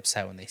agent gets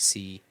upset when they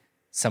see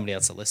somebody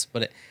else that lists.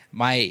 But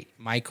my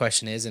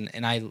question is,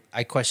 and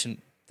I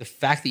question the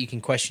fact that you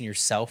can question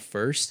yourself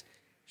first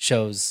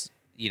shows,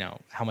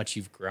 how much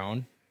you've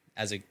grown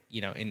as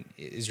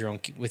with your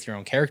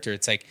own character.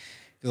 It's like,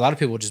 a lot of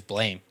people just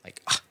blame,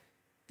 like,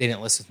 they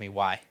didn't list with me.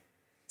 Why?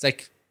 It's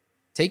like,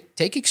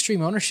 take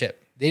extreme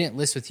ownership. They didn't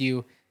list with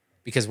you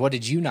because what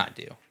did you not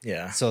do?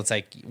 Yeah. So it's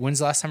like, when's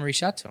the last time I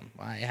reached out to them?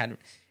 Well, I had,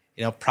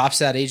 props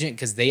to that agent,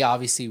 because they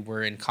obviously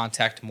were in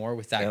contact more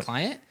with that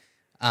client,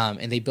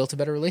 and they built a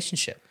better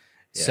relationship.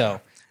 Yeah.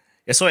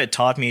 So it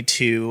taught me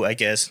to, I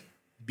guess,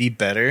 be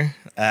better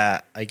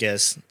at,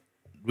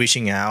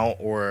 reaching out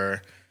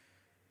or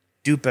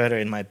do better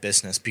in my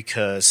business,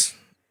 because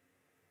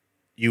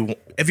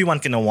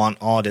everyone's gonna want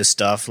all this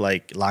stuff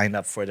like lined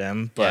up for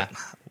them, but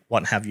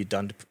what have you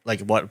done?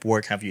 What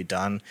work have you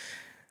done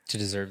to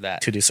deserve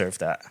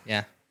that?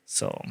 Yeah.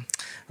 So,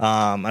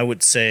 I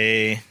would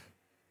say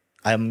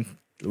I'm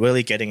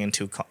really getting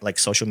into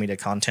social media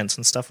contents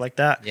and stuff like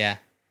that. Yeah.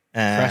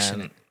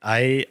 And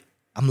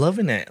I'm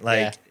loving it.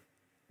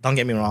 Don't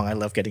get me wrong, I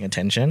love getting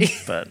attention,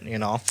 but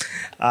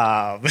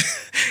I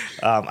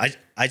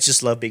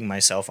just love being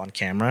myself on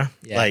camera.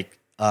 Yeah.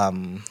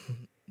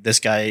 This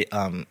guy,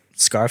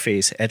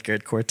 Scarface, Edgar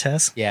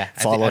Cortez. Yeah.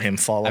 Follow him.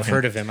 I've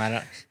heard of him.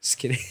 Just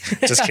kidding.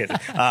 Just kidding.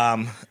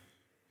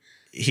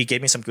 He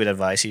gave me some good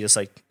advice. He was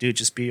like, dude,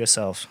 just be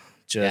yourself.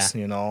 Just,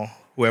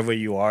 whoever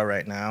you are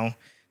right now,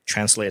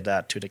 translate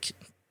that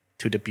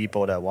to the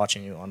people that are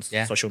watching you on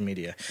social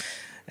media.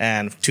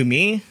 And to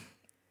me,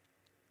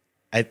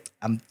 I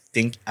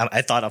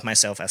thought of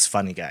myself as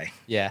funny guy.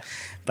 Yeah.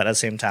 But at the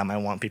same time, I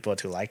want people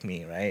to like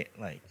me, right?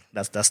 Like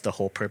that's the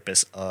whole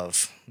purpose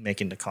of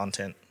making the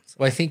content.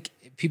 Well, I think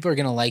people are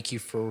going to like you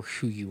for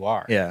who you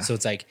are. Yeah. So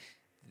it's like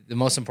the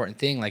most important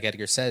thing, like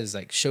Edgar says, is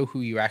like show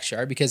who you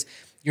actually are, because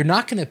you're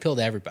not going to appeal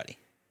to everybody,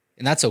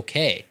 and that's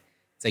okay.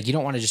 It's like you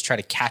don't want to just try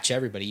to catch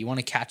everybody. You want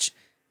to catch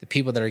the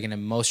people that are going to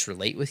most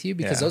relate with you,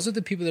 because those are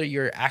the people that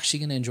you're actually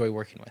going to enjoy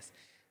working with.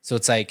 So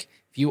it's like,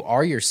 if you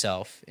are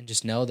yourself and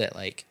just know that,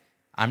 like,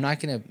 I'm not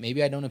going to,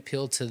 maybe I don't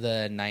appeal to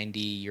the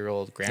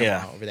 90-year-old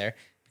grandma over there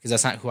because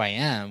that's not who I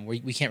am.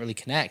 We can't really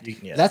connect.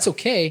 That's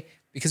okay,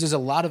 because there's a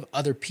lot of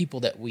other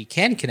people that we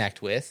can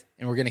connect with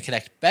and we're going to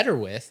connect better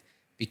with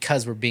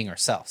because we're being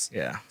ourselves.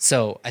 Yeah.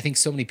 So I think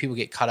so many people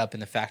get caught up in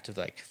the fact of,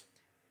 like,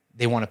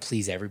 they want to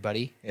please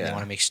everybody. They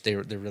want to make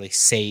sure they're really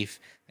safe.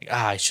 Like,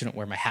 I shouldn't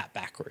wear my hat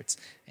backwards,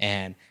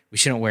 and we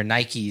shouldn't wear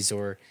Nikes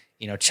or,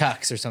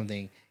 Chucks or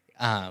something.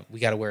 We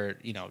got to wear,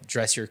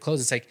 dressier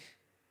clothes. It's like,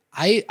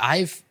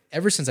 I've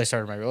ever since I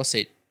started my real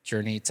estate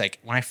journey, it's like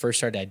when I first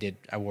started,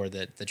 I wore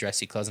the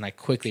dressy clothes, and I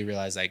quickly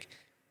realized, like,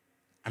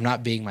 I'm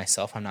not being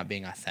myself. I'm not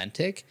being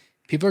authentic.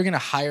 People are going to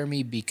hire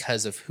me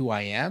because of who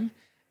I am,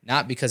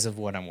 not because of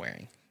what I'm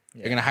wearing.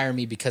 They're going to hire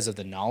me because of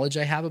the knowledge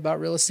I have about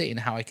real estate and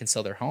how I can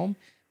sell their home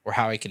or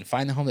how I can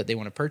find the home that they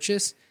want to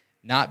purchase,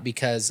 not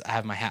because I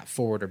have my hat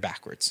forward or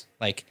backwards.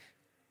 Like,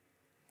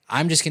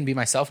 I'm just going to be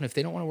myself, and if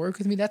they don't want to work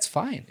with me, that's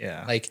fine.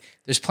 Yeah. Like,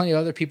 there's plenty of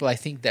other people I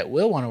think that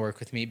will want to work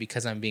with me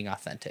because I'm being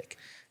authentic.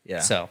 Yeah.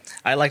 So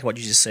I like what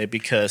you just said,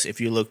 because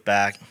if you look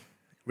back,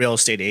 real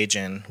estate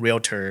agent,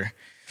 realtor,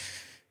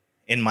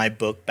 in my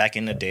book back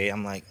in the day,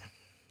 I'm like,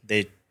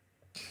 they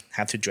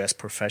have to dress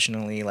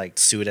professionally, like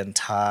suit and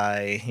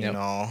tie, you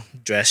know,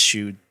 dress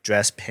shoe,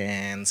 dress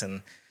pants,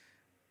 and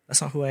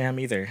that's not who I am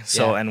either.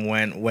 So, and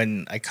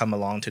when I come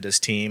along to this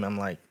team, I'm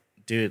like,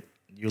 dude,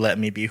 you let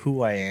me be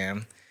who I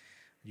am.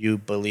 You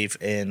believe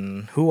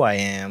in who I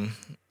am,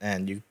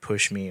 and you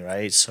push me,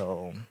 right?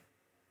 So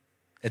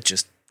it's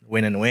just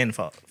win and win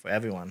for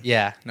everyone.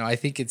 Yeah, no, I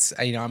think it's,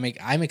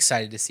 I'm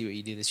excited to see what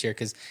you do this year,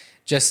 because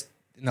just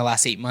in the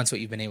last 8 months,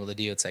 what you've been able to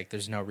do, it's like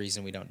there's no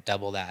reason we don't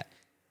double that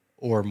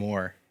or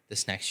more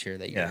this next year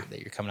that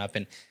you're coming up.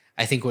 And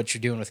I think what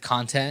you're doing with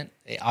content,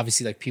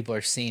 obviously, like, people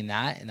are seeing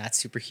that, and that's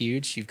super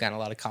huge. You've gotten a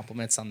lot of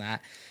compliments on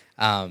that.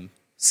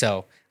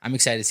 So I'm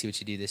excited to see what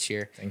you do this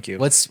year. Thank you.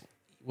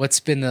 What's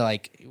been the,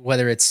 like,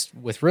 whether it's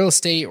with real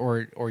estate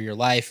or your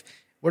life,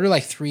 what are,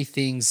 like, 3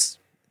 things,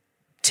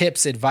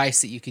 tips,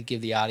 advice that you could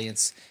give the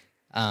audience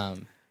that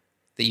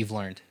you've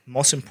learned?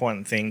 Most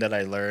important thing that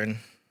I learned,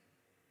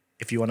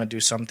 if you want to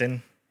do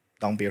something,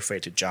 don't be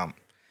afraid to jump.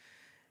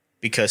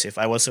 Because if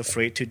I was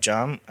afraid to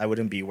jump, I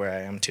wouldn't be where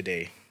I am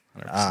today.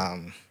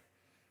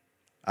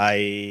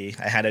 I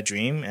had a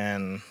dream,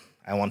 and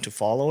I want to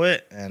follow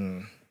it,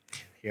 and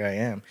here I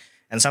am.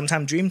 And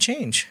sometimes dream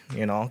change,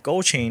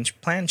 goal change,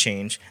 plan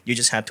change. You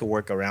just had to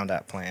work around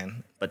that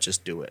plan, but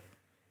just do it.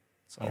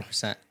 So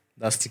 100%.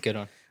 That's a good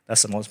one.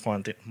 That's the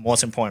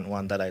most important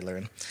one that I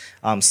learned.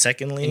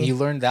 Secondly, and you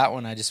learned that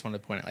one. I just want to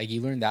point out, like,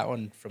 you learned that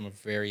one from a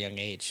very young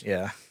age.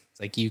 Yeah, it's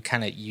like you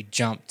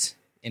jumped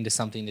into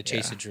something to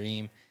chase a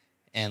dream,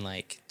 and,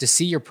 like, to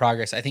see your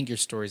progress. I think your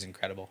story is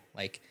incredible.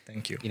 Like,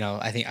 thank you.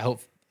 I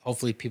hope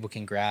hopefully people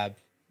can grab,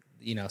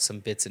 some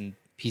bits and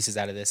pieces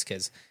out of this,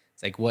 because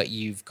it's like what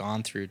you've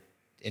gone through,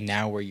 and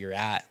now where you're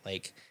at.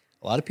 Like,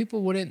 a lot of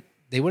people wouldn't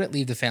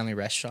leave the family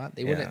restaurant.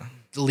 They wouldn't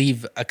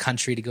leave a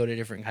country to go to a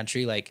different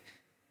country. Like,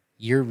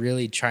 you're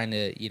really trying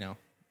to,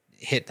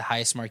 hit the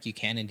highest mark you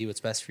can and do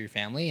what's best for your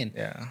family. And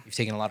you've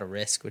taken a lot of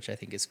risk, which I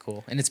think is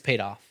cool. And it's paid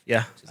off.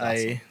 Yeah.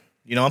 Awesome.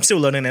 I'm still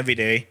learning every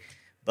day,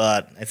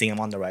 but I think I'm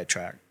on the right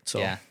track. So,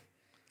 yeah.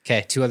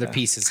 Okay. 2 other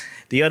pieces.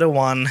 The other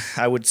one,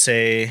 I would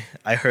say,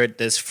 I heard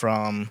this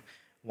from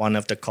one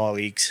of the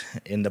colleagues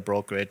in the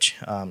brokerage.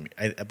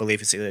 I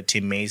believe it's either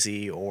Tim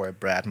Macy or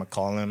Brad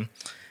McCollum.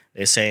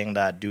 They're saying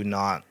that do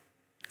not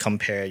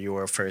compare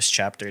your first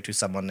chapter to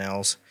someone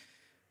else.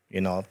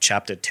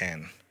 Chapter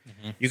 10.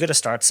 Mm-hmm. You got to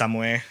start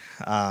somewhere.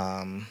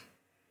 But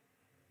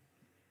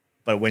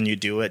when you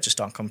do it, just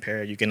don't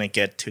compare. You're going to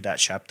get to that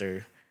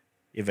chapter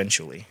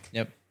eventually.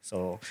 Yep.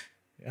 So,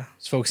 yeah.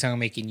 Just focus on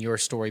making your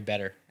story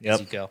better as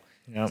you go.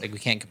 Yep. It's like, we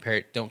can't compare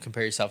it. Don't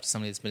compare yourself to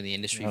somebody that's been in the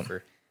industry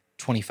for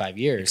 25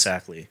 years.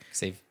 Exactly.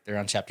 Because they're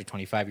on chapter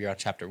 25, you're on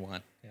chapter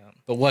 1. Yeah.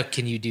 But what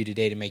can you do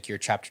today to make your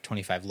chapter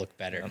 25 look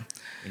better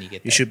when you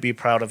get there? You should be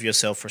proud of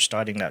yourself for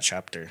starting that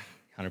chapter.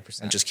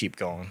 100%. And just keep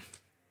going.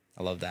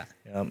 I love that.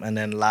 And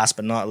then last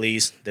but not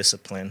least,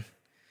 discipline.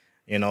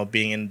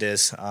 Being in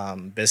this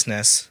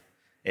business,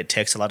 it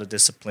takes a lot of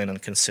discipline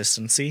and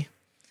consistency.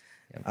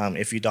 Yep.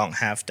 If you don't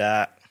have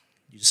that,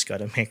 you just got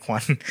to make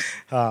one,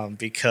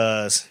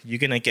 because you're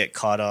going to get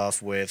caught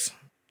off with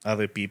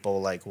other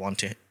people, like,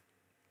 want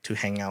to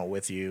hang out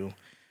with you,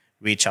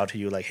 reach out to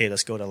you like, hey,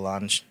 let's go to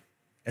lunch.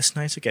 It's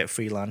nice to get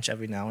free lunch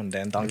every now and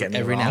then. Don't get me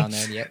wrong. Every now and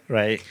then, yep.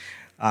 Right?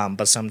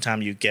 But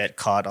sometimes you get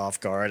caught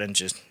off guard and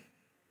just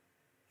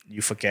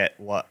you forget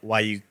why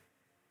you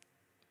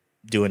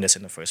doing this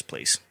in the first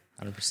place.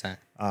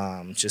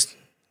 100%. Just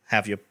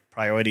have your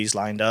priorities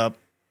lined up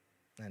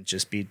and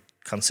just be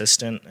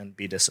consistent and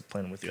be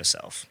disciplined with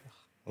yourself.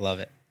 I love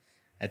it.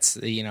 That's,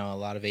 a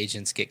lot of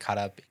agents get caught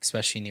up,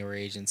 especially newer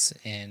agents,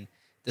 in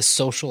the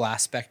social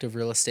aspect of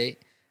real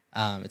estate.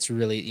 It's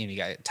really, you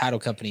got title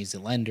companies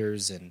and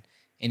lenders and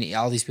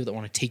all these people that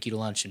want to take you to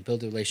lunch and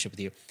build a relationship with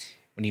you.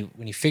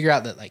 when you figure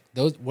out that like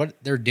those what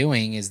they're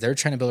doing is they're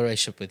trying to build a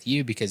relationship with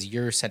you because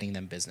you're sending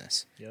them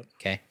business. Yep.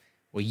 Okay.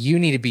 Well, you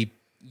need to be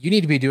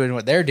doing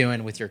what they're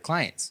doing with your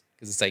clients,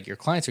 because it's like your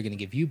clients are going to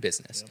give you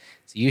business. Yep.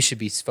 So you should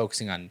be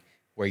focusing on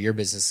where your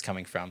business is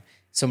coming from.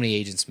 So many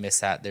agents miss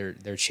that.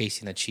 They're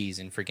chasing the cheese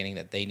and forgetting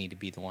that they need to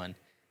be the one,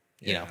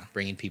 you know,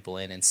 bringing people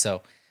in. And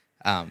so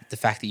the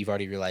fact that you've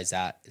already realized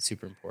that is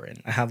super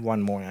important. I have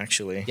one more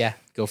actually. Yeah,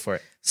 go for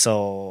it.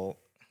 So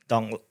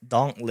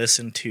don't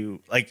listen to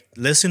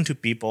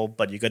people,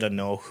 but you gotta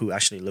know who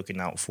actually looking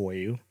out for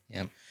you.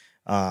 Yeah.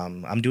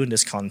 I'm doing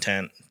this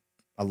content,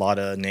 a lot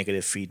of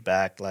negative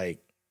feedback, like,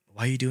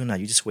 why are you doing that?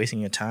 You're just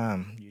wasting your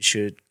time. You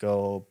should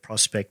go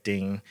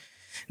prospecting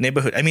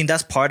neighborhood. I mean,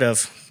 that's part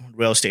of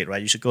real estate,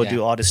 right? You should go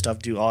do all this stuff,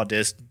 do all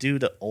this, do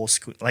the old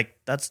school. Like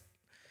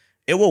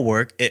it will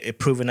work. It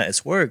proven that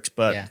it's worked,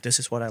 but this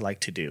is what I like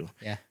to do.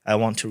 Yeah. I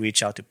want to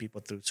reach out to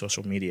people through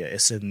social media.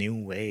 It's a new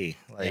way.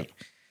 Like,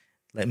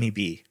 let me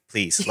be,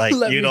 please. Like,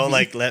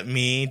 let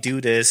me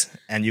do this,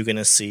 and you're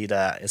gonna see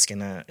that it's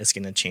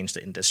gonna change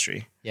the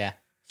industry. Yeah,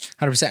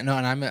 100%. No,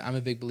 and I'm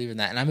a big believer in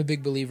that, and I'm a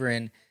big believer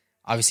in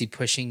obviously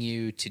pushing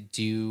you to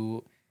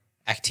do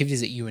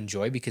activities that you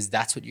enjoy, because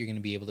that's what you're going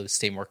to be able to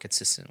stay more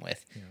consistent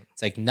with. Yeah.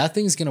 It's like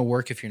nothing's going to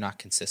work if you're not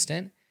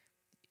consistent.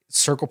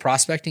 Circle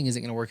prospecting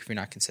isn't going to work if you're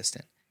not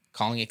consistent.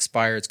 Calling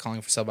expireds,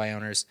 calling for sell by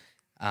owners,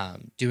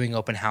 doing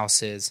open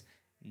houses,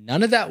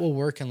 none of that will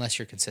work unless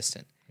you're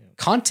consistent. Yeah.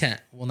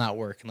 Content will not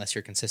work unless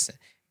you're consistent.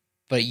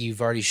 But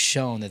you've already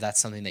shown that that's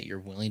something that you're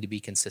willing to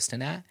be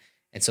consistent at.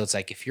 And so it's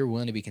like, if you're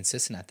willing to be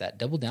consistent at that,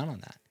 double down on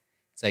that.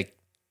 It's like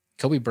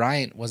Kobe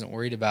Bryant wasn't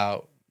worried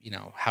about,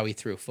 how he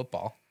threw a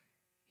football.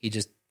 He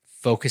just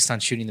focused on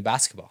shooting the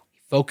basketball. He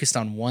focused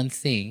on one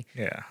thing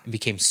and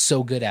became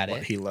so good at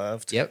what he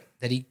loved. Yep.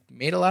 That he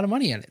made a lot of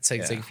money on it. So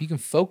it's like, if you can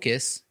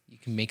focus, you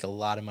can make a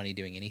lot of money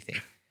doing anything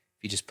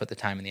if you just put the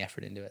time and the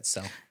effort into it.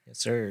 So yes,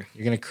 sir.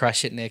 You're going to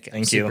crush it, Nick.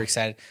 I'm super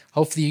excited.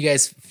 Hopefully you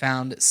guys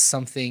found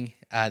something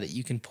that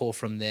you can pull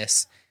from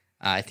this.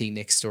 I think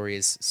Nick's story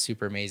is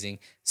super amazing.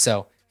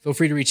 So feel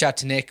free to reach out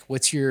to Nick.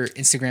 What's your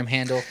Instagram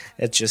handle?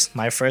 It's just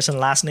my first and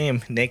last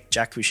name, Nick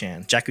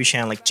Jackuchan.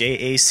 Jackuchan, like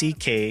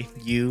Jackuchan,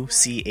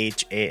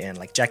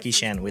 like Jackie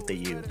Chan with the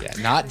U. Yeah,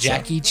 not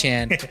Jackie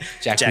Chan.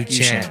 Jackie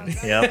Chan.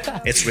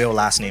 Yep. It's real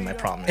last name, I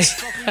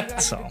promise.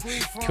 So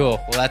cool.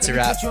 Well, that's a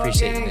wrap.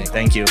 Appreciate it, Nick.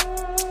 Thank you.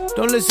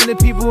 Don't listen to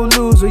people who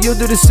lose, or you'll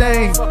do the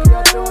same.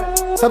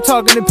 Stop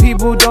talking to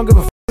people who don't give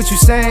a what you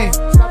saying.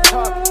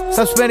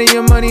 Stop spending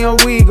your money on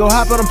weed, go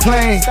hop on a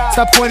plane.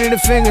 Stop pointing the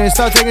finger and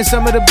start taking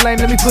some of the blame.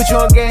 Let me put you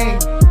on game.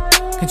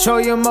 Control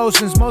your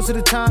emotions, most of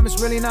the time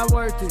it's really not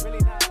worth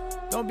it.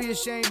 Don't be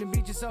ashamed and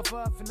beat yourself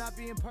up for not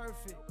being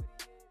perfect.